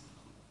deliverance.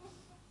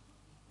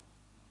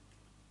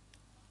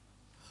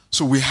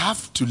 So we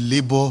have to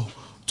labor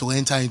to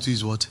enter into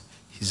his what?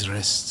 His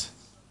rest.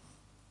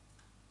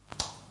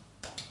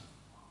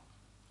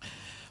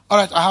 All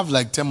right, I have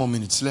like 10 more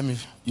minutes. Let me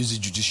use it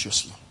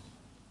judiciously.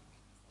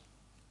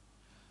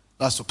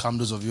 That's to calm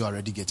those of you who are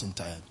already getting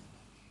tired.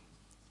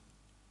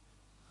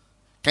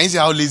 Can you see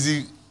how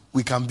lazy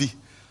we can be?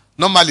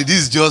 Normally,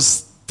 this is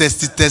just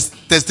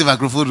testing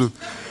microphone.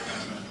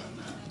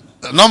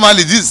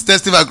 Normally, this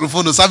testing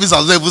microphone, the service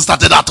has not even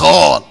started at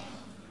all.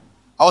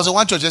 I was in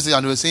one church yesterday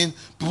and they were saying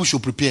people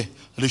should prepare.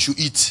 They should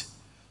eat.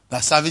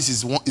 That service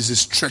is a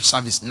stretch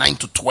service, 9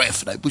 to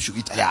 12. That people should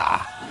eat.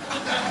 Yeah.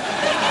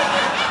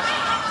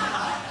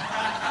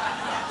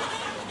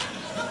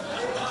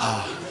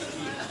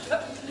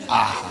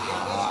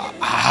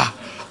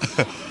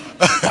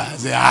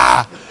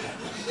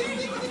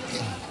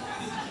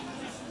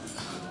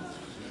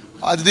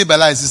 How did they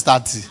balance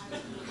 30?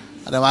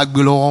 And then I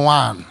go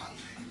one.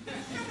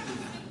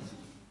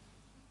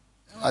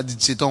 I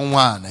did sit on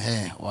one.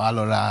 Hey,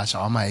 Walora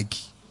Shawama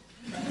Eki.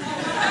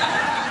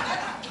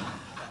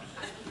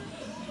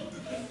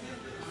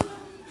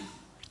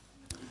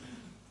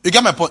 You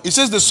get my point? It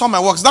says the son my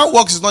works. That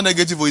works is not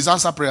negative, it's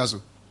answer prayers.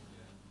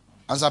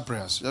 Answer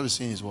prayers. You have been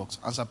seeing his works.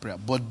 Answer prayer.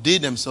 But they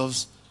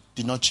themselves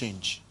did not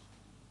change.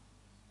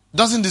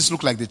 Doesn't this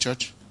look like the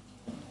church?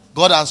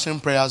 God answering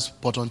prayers,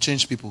 but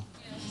unchanged people.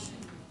 Yes.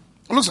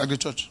 It looks like the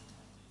church.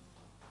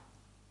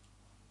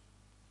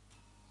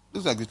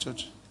 Looks like the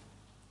church.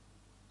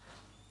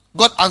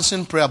 God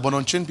answering prayer, but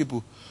unchanged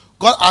people.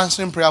 God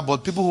answering prayer,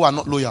 but people who are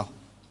not loyal.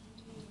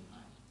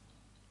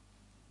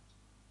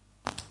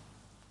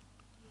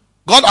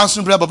 God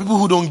answering prayer, but people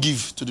who don't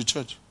give to the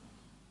church.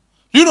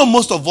 You know,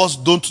 most of us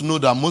don't know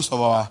that most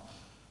of our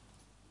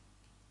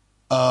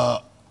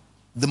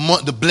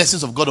the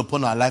blessings of God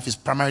upon our life is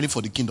primarily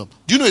for the kingdom.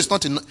 Do you know it's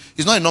not a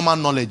normal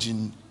knowledge it's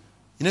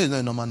not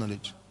a normal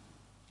knowledge.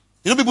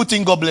 You know, people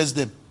think God bless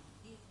them.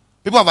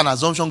 People have an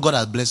assumption God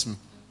has blessed me.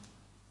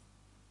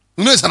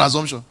 You know, it's an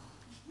assumption.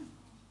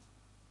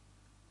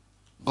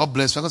 God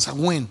bless. Because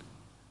when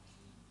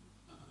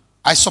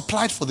I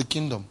supplied for the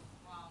kingdom.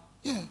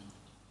 Yeah.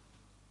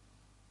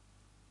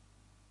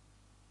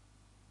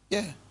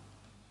 Yeah.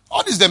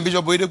 All these them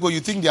Bishop Boydego, you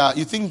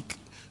think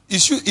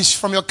it's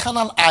from your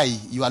carnal eye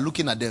you are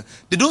looking at them.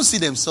 They don't see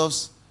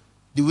themselves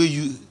the way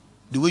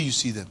you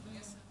see them.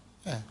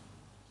 Yeah.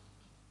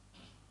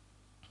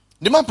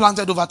 The man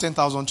planted over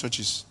 10,000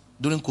 churches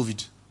during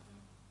COVID.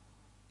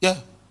 Yeah.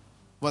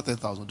 Over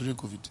 10,000 during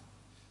COVID.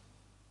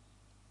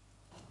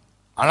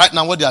 And right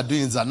now what they are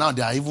doing is that now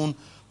they are even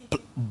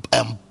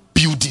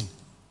building.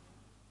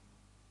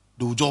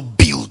 They will just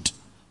build.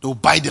 They will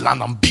buy the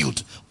land and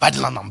build. Buy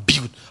the land and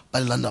build.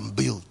 Buy the land and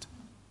build.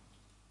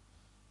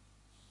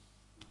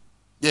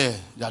 Yeah,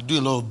 they are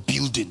doing a lot of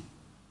building.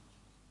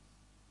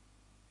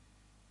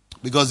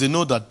 Because they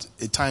know that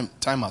a time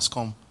has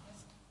come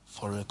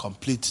for a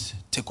complete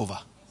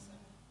takeover.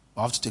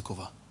 We have to take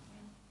over.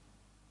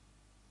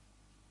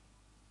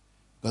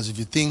 Because if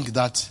you think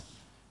that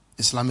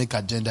Islamic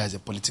agenda is a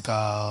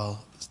political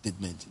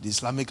statement, the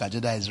Islamic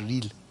agenda is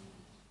real.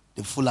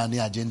 The Fulani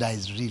agenda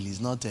is real. It's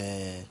not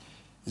a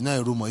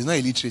rumor. It's not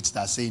illiterates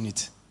that are saying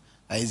it.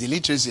 It's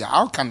illiteracy.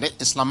 How can they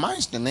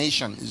Islamize the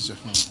nation?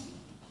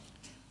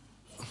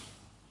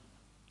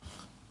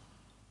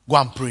 Go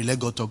and pray. Let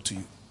God talk to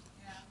you.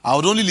 I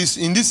would only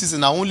listen in this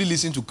season. I only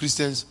listen to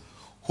Christians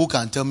who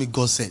can tell me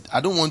God said. I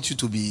don't want you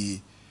to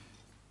be,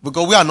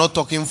 because we are not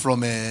talking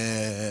from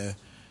a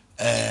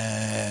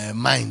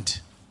mind.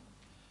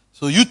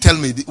 So you tell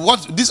me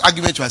what this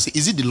argument you are saying.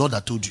 Is it the Lord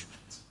that told you?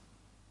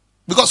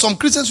 Because some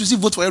Christians will see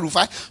vote for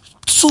El-Rufai.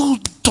 So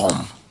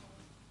dumb.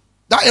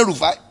 That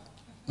El-Rufai,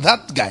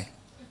 that guy.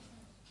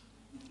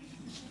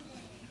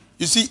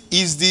 You see,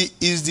 is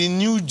the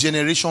new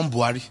generation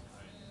Buhari.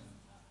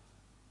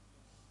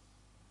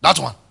 That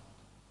one.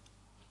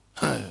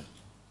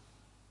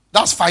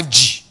 That's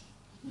 5G.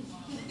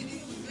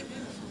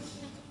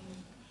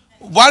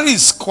 Buhari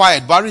is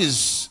quiet.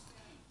 Buhari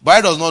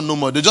does not know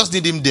more. They just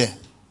need him there.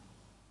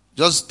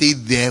 Just stay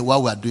there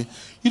while we are doing.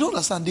 You don't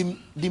understand.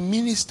 The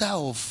minister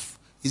of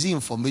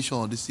information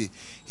on this day,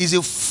 he's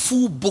a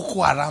full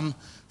Boko Haram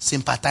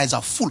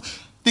sympathizer. Full.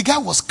 The guy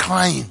was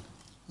crying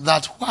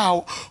that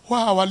why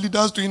are our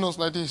leaders doing us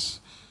like this?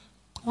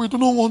 We do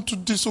not want to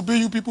disobey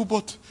you people,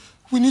 but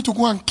we need to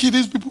go and kill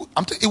these people.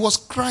 He was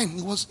crying.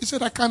 He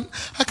said, I can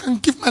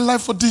give my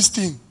life for this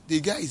thing. The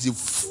guy is a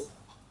fool.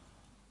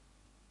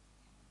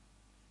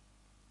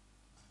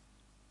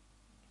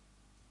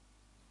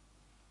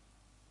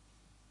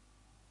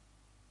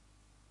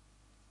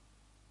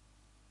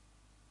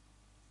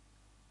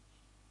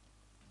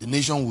 The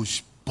nation will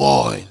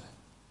spoil,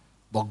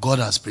 but God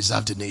has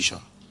preserved the nation.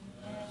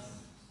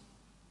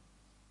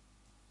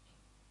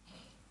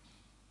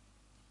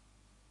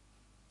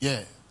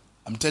 Yeah,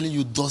 I'm telling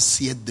you, thus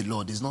saith the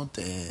Lord. It's not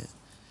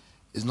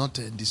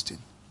this thing.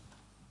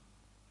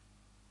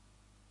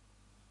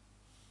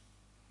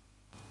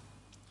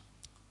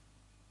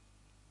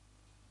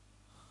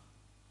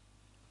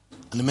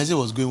 And the message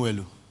was going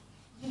well.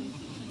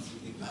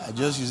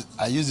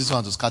 I use this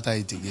one to scatter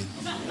it again.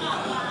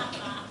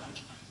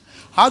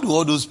 How do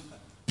all those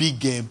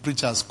big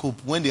preachers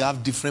cope when they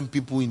have different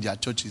people in their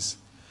churches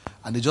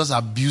and they just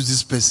abuse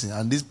this person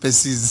and this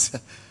person is...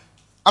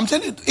 I'm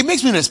telling you, it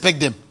makes me respect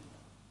them.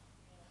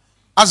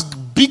 As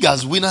big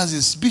as winners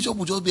is, Bishop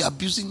will just be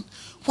abusing.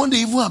 One day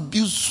even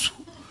abuse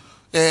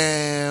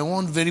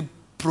one very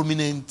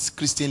prominent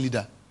Christian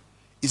leader.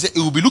 He said, it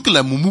will be looking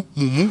like mumu.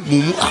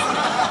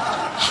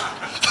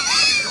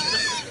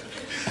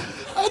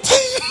 I tell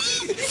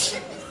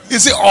you. He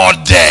said, all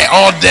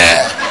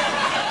there.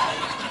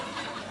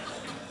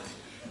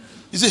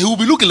 He said, he will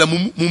be looking like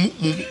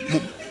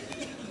mumu.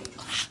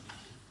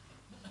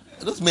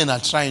 Those men are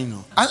trying.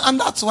 And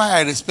that's why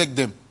I respect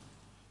them.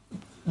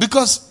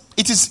 Because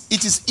it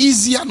is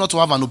easier not to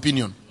have an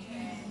opinion.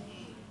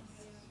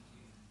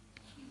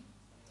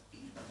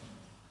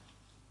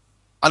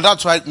 And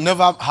that's why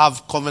never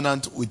have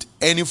covenant with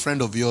any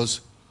friend of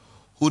yours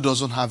who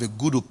doesn't have a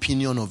good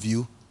opinion of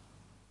you,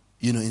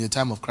 in a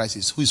time of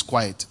crisis, who is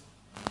quiet.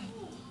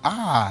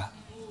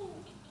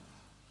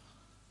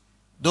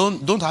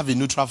 Don't have a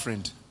neutral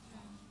friend.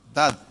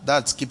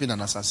 That's keeping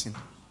an assassin.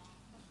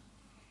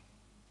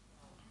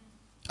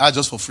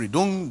 Just for free.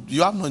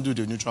 You have nothing to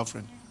do with a neutral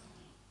friend.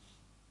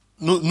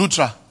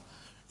 Neutral.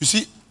 You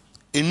see,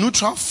 a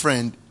neutral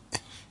friend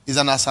is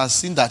an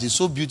assassin that is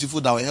so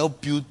beautiful that will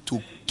help you to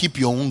keep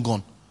your own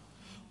gun.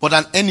 But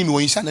an enemy,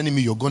 when you see an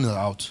enemy, your gun is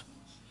out.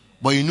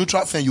 But a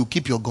neutral friend, you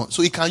keep your gun.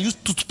 So he can use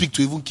toothpick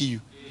to even kill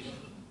you.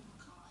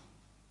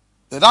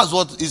 That's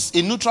what is.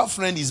 A neutral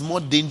friend is more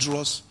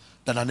dangerous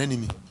than an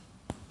enemy.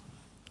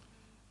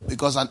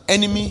 Because an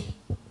enemy,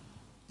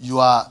 you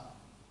are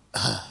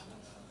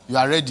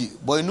ready.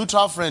 But a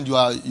neutral friend, you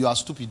are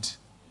stupid.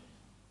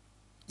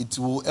 It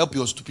will help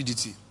your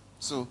stupidity.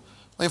 So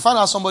when you find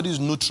out somebody is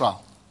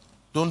neutral,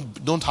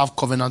 don't have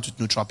covenant with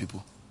neutral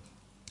people.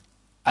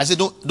 I say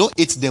don't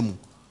hate them,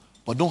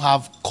 but don't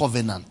have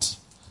covenant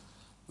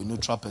with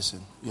neutral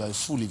person. You are a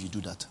fool if you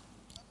do that.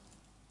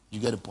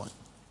 You get the point.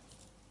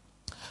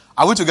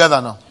 Are we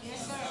together now?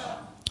 Yes, sir.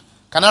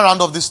 Can I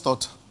round off this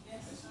thought?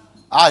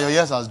 Your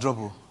yes has dropped.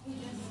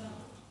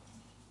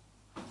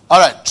 All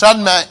right.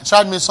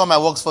 Tried me, saw my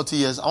works 40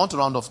 years. I want to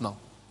round off now.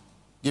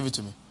 Give it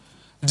to me.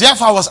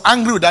 Therefore, I was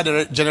angry with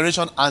that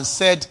generation and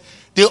said,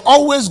 they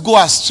always go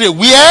astray.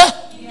 Where?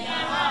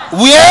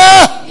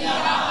 Where? Their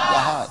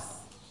heart.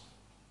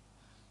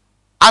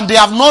 And they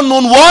have not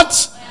known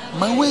what?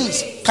 My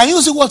ways. Can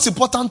you see what's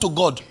important to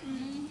God?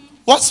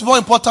 What's more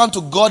important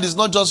to God is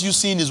not just you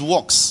seeing his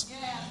works.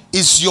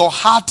 It's your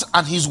heart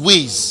and his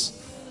ways.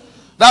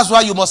 That's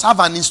why you must have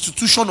an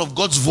institution of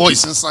God's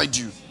voice inside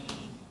you.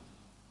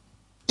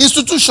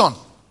 Institution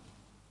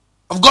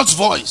of God's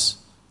voice.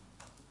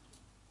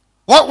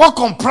 What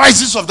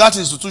comprises of that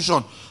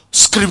institution?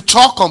 Scripture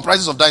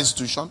comprises of that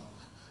institution.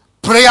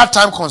 Prayer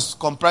time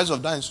comprises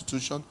of that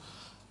institution.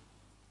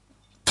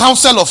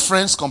 Counsel of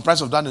friends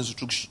comprises of that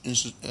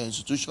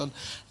institution.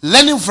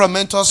 Learning from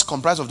mentors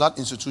comprises of that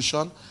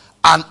institution.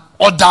 And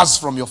orders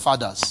from your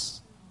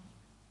fathers.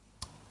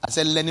 I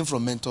said learning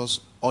from mentors,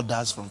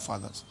 orders from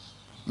fathers.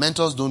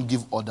 Mentors don't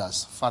give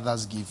orders.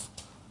 Fathers give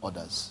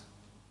orders.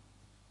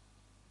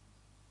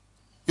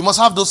 You must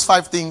have those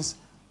 5 things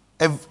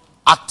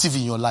active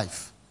in your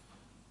life.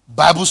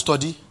 Bible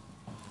study,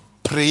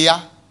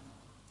 prayer,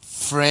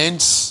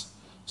 friends.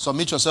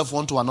 Submit yourself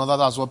one to another.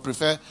 That's what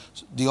prefer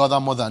the other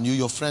more than you.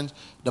 Your friend.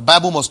 The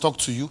Bible must talk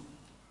to you.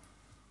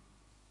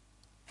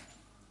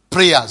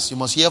 Prayers. You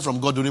must hear from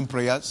God during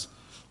prayers.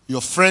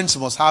 Your friends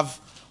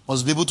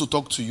must be able to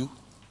talk to you.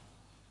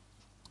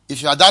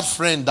 If you are that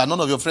friend that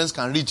none of your friends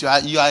can reach,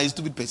 you are a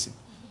stupid person.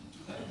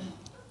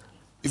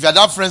 If you are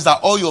that friend that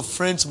all your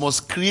friends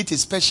must create a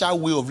special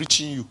way of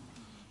reaching you,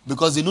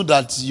 because they know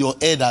that your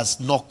head has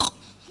knocked,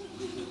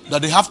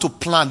 that they have to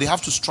plan, they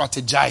have to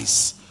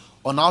strategize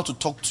on how to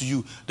talk to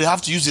you. They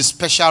have to use a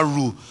special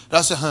rule.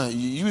 That's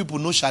you people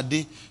know Shade.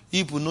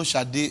 You people know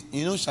Shade.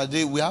 You know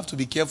Shade. We have to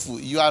be careful.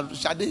 You are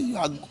Shade. You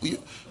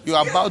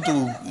are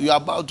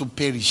about to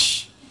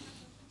perish.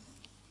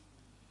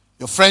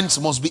 Your friends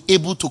must be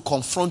able to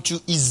confront you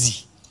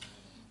easy.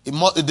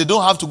 They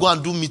don't have to go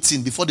and do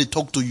meeting before they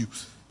talk to you.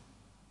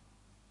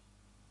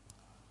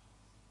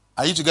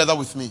 Are you together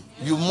with me?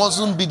 You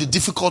mustn't be the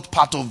difficult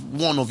part of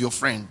one of your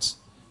friends.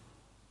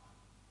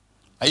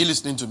 Are you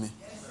listening to me?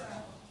 Yes, sir.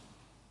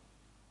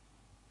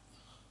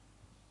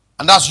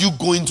 And that's you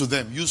going to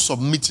them, you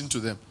submitting to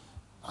them.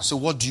 I say,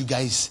 what do you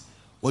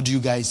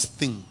guys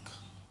think?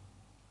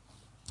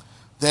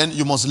 Then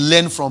you must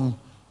learn from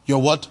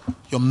your what?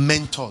 Your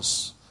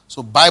mentors.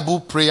 So Bible,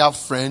 prayer,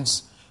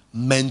 friends,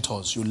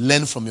 mentors. You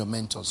learn from your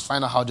mentors.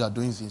 Find out how they are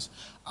doing things.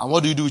 And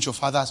what do you do with your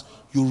fathers?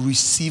 You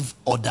receive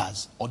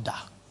orders. Order.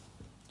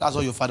 That's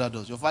what your father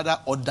does. Your father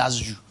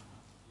orders you.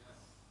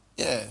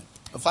 Yeah.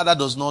 Your father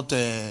does not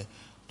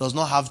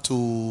have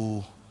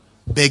to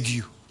beg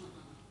you.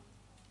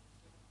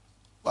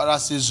 Father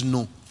says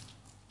no.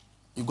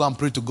 You go and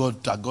pray to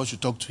God that God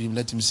should talk to him.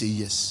 Let him say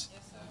yes.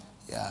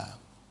 Yeah.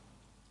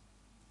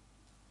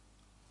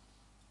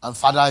 And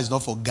father is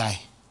not for guy.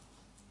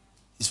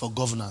 It's for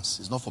governance.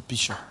 It's not for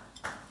picture.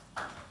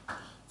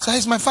 So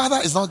it's my father.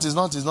 It's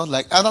not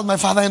like, that's my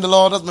father in the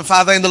Lord. That's my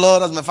father in the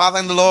Lord. That's my father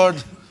in the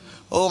Lord.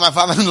 Oh, my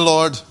father in the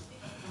Lord.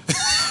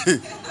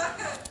 It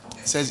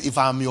says, if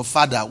I'm your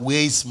father, where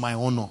is my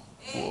honor?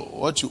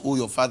 What you owe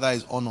your father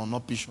is honor,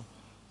 not picture.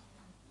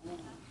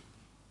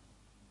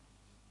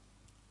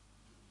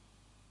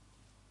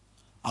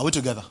 Are we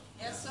together?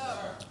 Yes,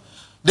 sir.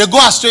 They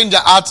go astray in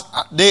their heart.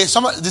 They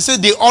say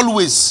they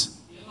always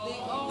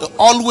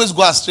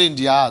go astray in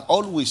their heart.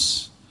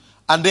 Always.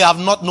 And they have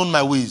not known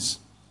my ways.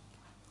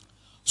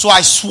 So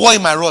I swore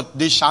in my wrath,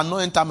 they shall not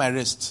enter my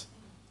rest.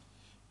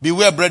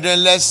 Beware,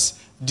 brethren, lest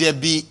there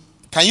be...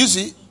 Can you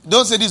see?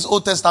 Don't say this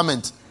Old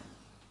Testament.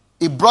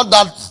 He brought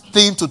that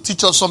thing to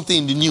teach us something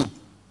in the New.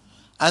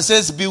 And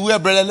says, beware,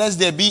 brethren, lest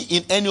there be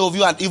in any of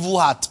you an evil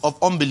heart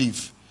of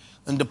unbelief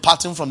and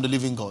departing from the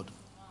living God.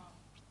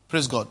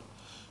 Praise God.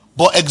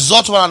 But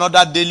exhort one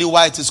another daily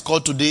while it is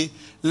called today,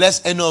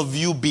 lest any of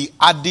you be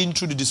adding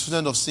through the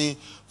disfigurement of sin,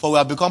 for we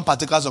have become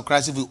partakers of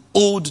Christ if we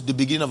hold the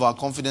beginning of our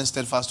confidence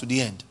steadfast to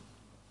the end.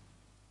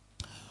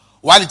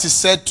 While it is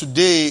said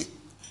today,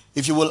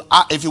 if you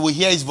will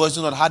hear his voice,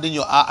 do not harden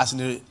your heart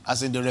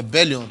as in the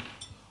rebellion.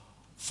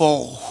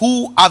 For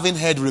who having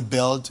heard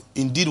rebelled,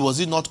 indeed was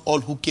it not all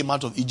who came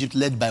out of Egypt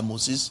led by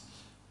Moses?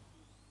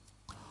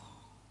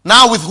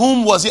 Now with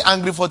whom was he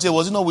angry 40 years?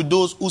 Was it not with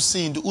those who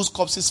sinned, whose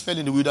corpses fell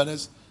in the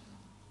wilderness?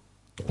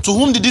 To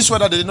whom did he swear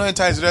that they did not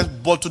enter his rest,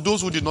 but to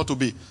those who did not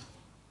obey?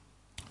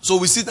 So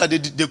we see that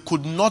they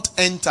could not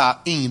enter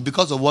in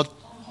because of what?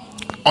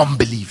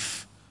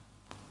 Unbelief.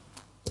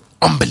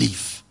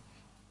 Unbelief.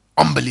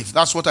 Unbelief.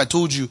 That's what I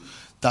told you,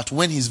 that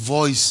when his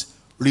voice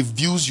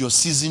reveals your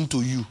season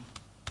to you,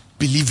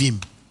 believe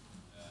him.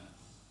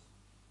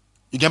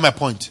 You get my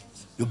point?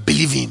 You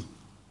believe him.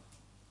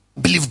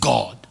 Believe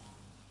God.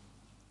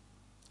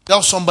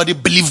 Tell somebody,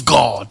 believe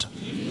God.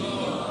 Believe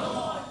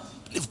God.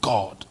 Believe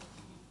God.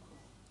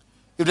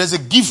 If there's a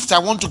gift I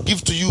want to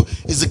give to you,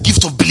 it's the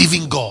gift of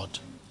believing God.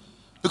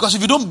 Because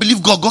if you don't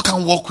believe God, God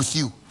can walk with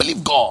you.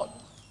 Believe God.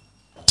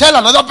 Tell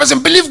another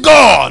person, believe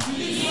God.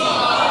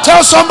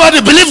 Tell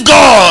somebody, believe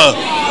God.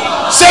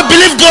 Say,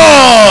 believe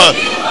God.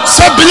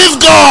 Say,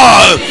 believe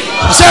God.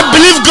 Say,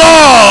 believe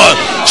God.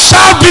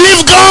 Shout,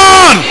 believe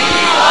God.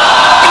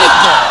 Believe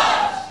God.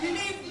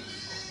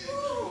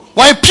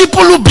 Why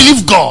people who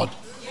believe God?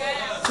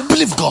 Who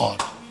believe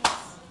God.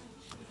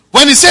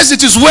 When he says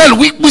it is well,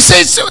 we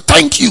say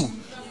thank you.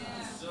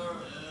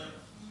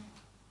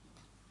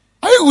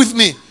 Are you with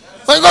me?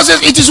 When God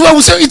says it is well,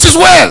 we say it is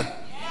well.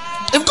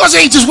 If God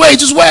says it is well,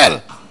 it is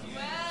well.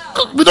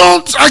 We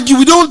don't argue.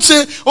 We don't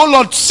say, oh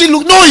Lord, see,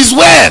 look. No, it's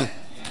well.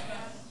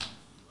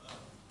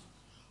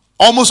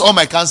 Almost all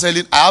my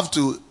counseling,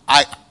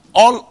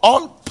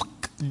 all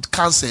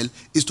counsel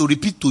is to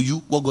repeat to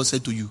you what God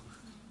said to you.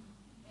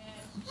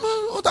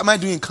 What am I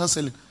doing in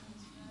counseling?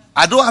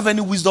 I don't have any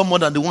wisdom more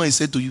than the one he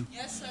said to you.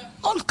 Yes, sir.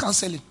 All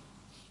counseling.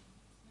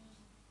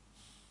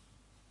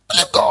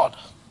 Believe God.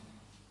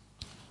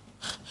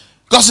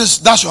 God says,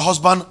 that's your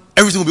husband,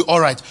 everything will be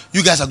all right.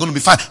 You guys are going to be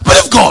fine.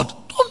 Believe God.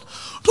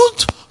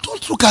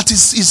 Don't look at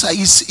his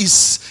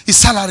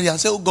salary and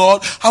say, oh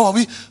God, how are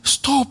we?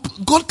 Stop.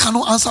 God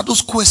cannot answer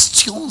those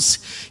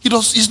questions.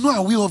 He's not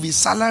aware of his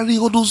salary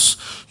or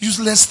those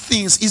useless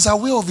things. He's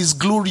aware of his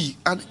glory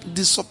and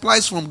the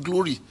supplies from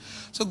glory.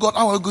 So God,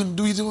 how are we going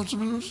to do it?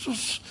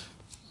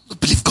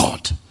 Believe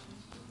God.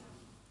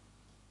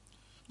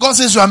 God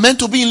says you are meant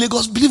to be in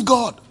Lagos. Believe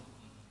God.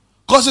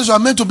 God says you are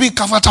meant to be in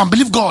Kafatan.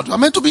 Believe God. You are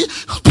meant to be.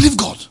 Believe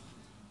God.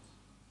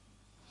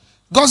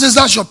 God says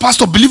that's your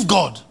pastor. Believe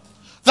God.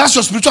 That's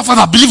your spiritual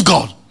father. Believe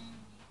God.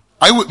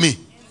 Are you with me?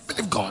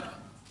 Believe God.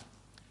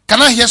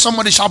 Can I hear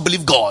somebody shout,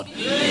 believe God?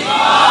 Believe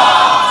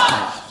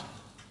God.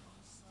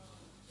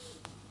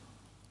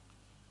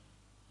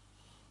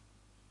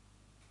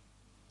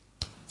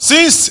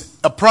 Since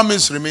a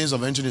promise remains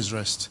of entering his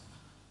rest,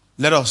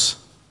 let us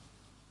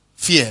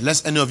fear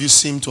lest any of you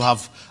seem to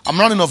have, I'm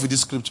running off with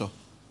this scripture,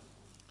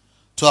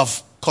 to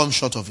have come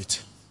short of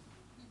it.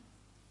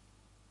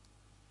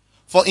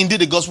 For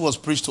indeed the gospel was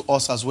preached to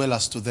us as well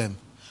as to them.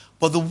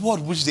 But the word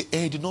which they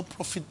heard did not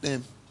profit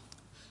them.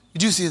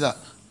 Did you see that?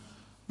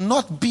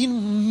 Not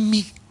being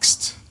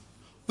mixed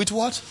with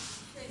what?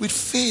 With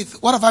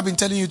faith. What have I been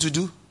telling you to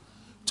do?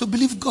 To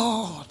believe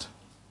God.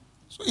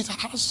 So it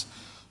has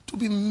to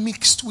be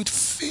mixed with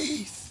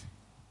faith.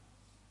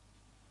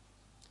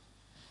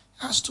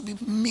 It has to be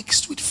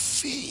mixed with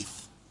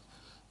faith.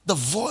 The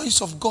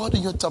voice of God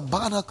in your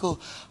tabernacle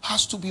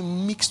has to be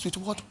mixed with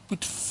what?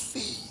 With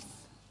faith.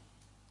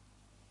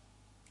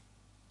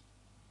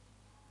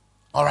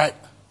 All right.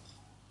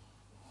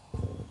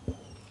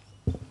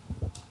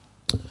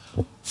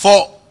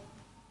 For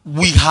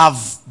we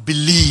have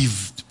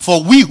believed.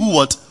 For we who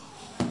what?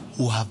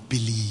 Who have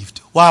believed.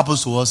 What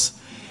happens to us?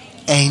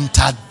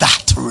 Enter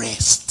that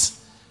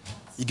rest.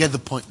 You get the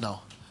point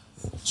now.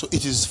 So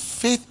it is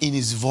faith in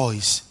his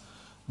voice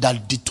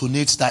that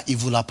detonates that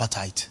evil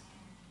appetite.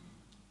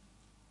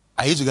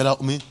 Are you together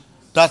with me?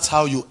 That's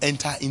how you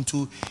enter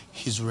into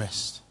his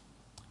rest.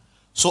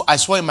 So I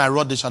swear in my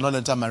rod they shall not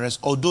enter my rest,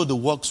 although the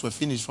works were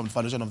finished from the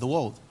foundation of the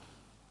world.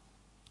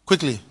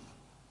 Quickly.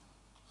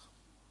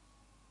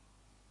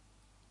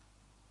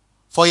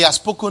 For he has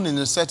spoken in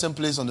a certain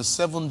place on the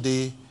seventh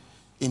day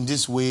in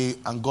this way,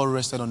 and God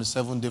rested on the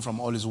seventh day from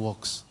all his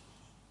works.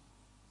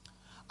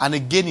 And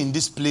again in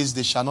this place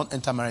they shall not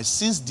enter my rest.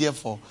 Since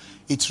therefore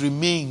it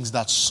remains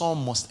that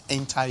some must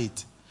enter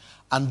it,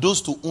 and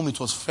those to whom it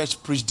was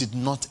first preached did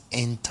not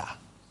enter,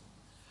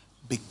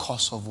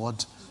 because of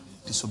what?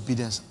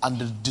 Disobedience. And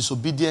the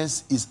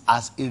disobedience is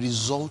as a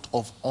result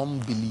of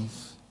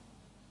unbelief.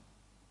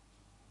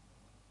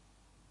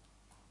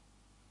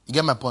 You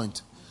get my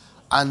point?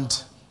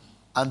 And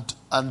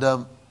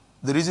the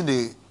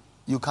reason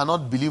you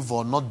cannot believe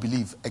or not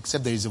believe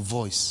except there is a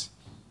voice.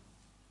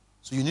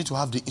 So you need to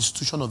have the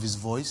institution of his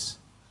voice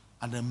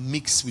and then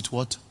mix with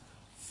what?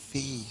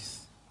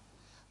 Faith.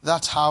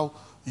 That's how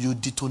you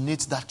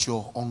detonate that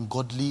your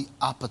ungodly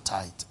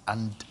appetite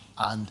and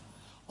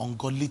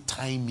ungodly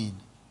timing.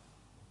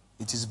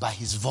 It is by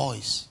his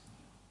voice.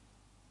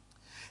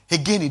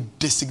 Again, it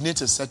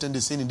designates a certain day,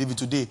 saying in David,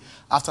 today,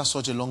 after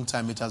such a long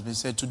time, it has been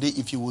said, today,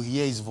 if you will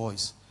hear his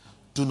voice,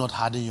 do not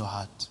harden your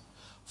heart.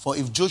 For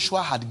if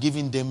Joshua had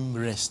given them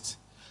rest,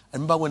 I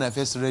remember when I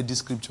first read this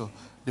scripture,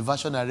 the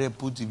version I read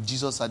put, if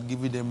Jesus had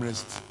given them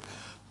rest,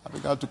 I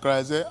began to cry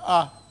and say,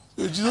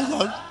 so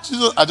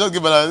Jesus, I just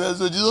gave an answer,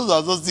 so Jesus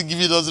has not still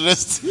giving us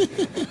rest.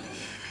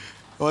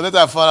 But later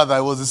I found out that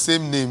it was the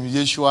same name,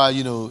 Yeshua,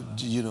 you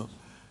know.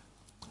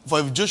 For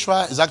if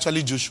Joshua is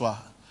actually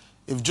Joshua,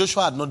 if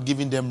Joshua had not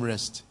given them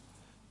rest,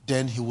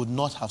 then he would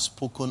not have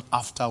spoken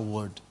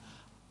afterward.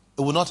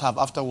 He would not have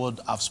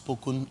afterward have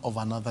spoken of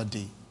another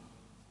day.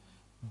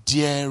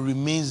 There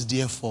remains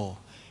therefore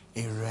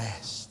a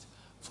rest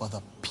for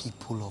the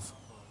people of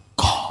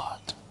God.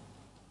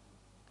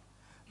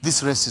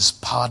 This rest is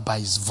powered by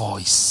his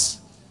voice.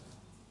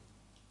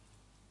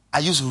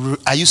 Are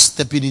you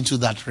stepping into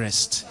that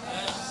rest?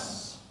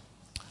 Yes.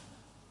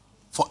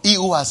 For he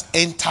who has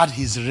entered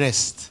his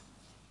rest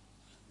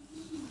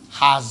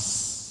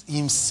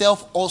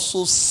himself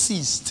also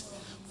ceased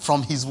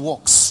from his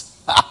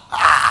works.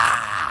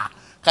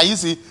 Can you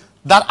see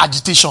that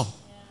agitation?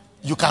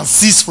 You can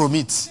cease from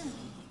it.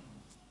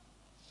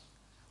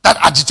 That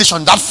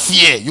agitation, that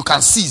fear, you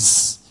can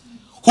cease.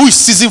 Who is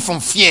ceasing from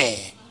fear?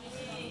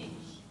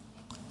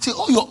 See,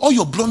 all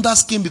your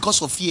blunders came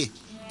because of fear.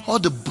 All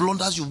the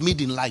blunders you've made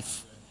in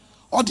life,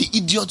 all the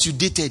idiots you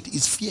dated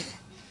is fear.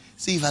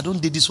 See, if I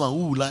don't date this one,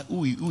 who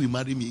will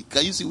marry me?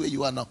 Can you see where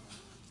you are now?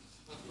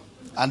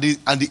 And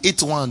the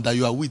eighth one that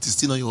you are with is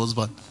still not your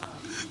husband.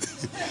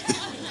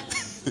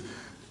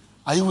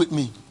 Are you with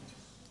me?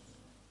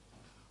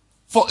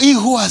 For he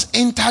who has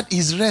entered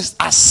his rest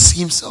has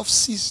himself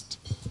ceased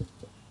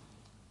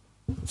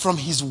from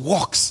his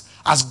works,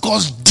 as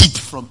God did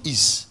from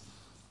his.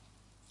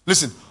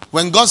 Listen,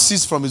 when God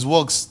ceased from his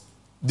works,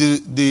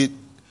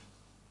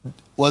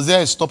 was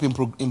there a stop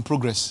in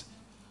progress?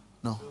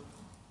 No.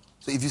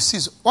 So if you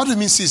cease, what do you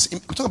mean cease? I'm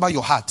talking about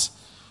your heart.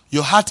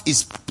 Your heart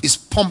is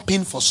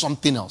pumping for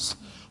something else.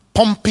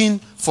 Pumping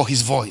for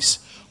his voice.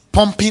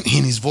 Pumping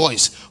in his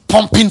voice.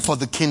 Pumping for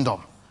the kingdom.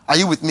 Are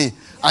you with me?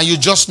 And you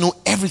just know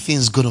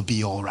everything's going to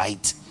be all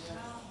right.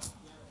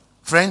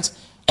 Friends,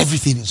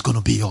 everything is going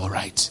to be all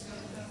right.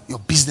 Your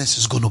business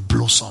is going to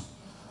blossom.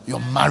 Your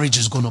marriage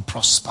is going to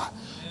prosper.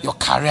 Your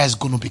career is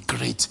going to be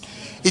great.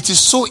 It is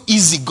so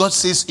easy. God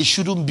says it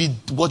shouldn't be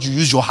what you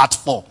use your heart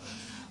for.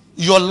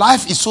 Your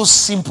life is so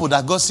simple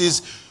that God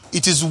says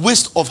it is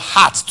waste of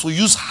heart to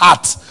use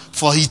heart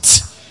for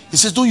it. He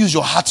says don't use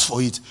your heart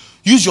for it.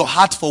 Use your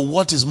heart for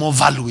what is more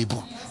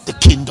valuable. The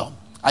kingdom.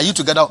 Are you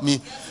together with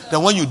me?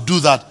 Then when you do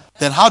that,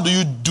 then how do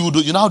you do?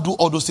 You now do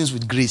all those things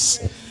with grace.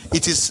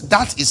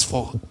 That is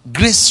for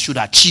grace should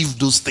achieve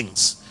those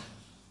things.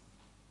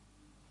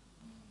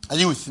 Are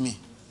you with me?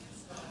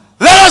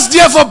 Let us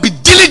therefore be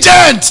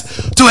diligent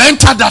to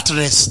enter that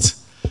rest,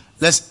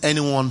 lest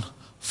anyone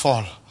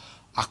fall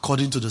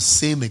according to the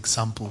same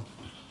example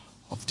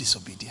of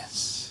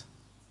disobedience.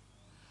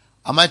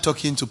 Am I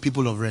talking to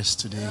people of rest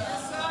today?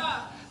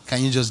 Yes,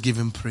 can you just give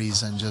him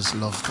praise and just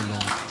love the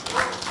Lord?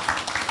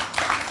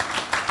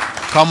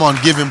 Come on,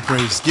 give him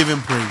praise. Give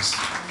him praise.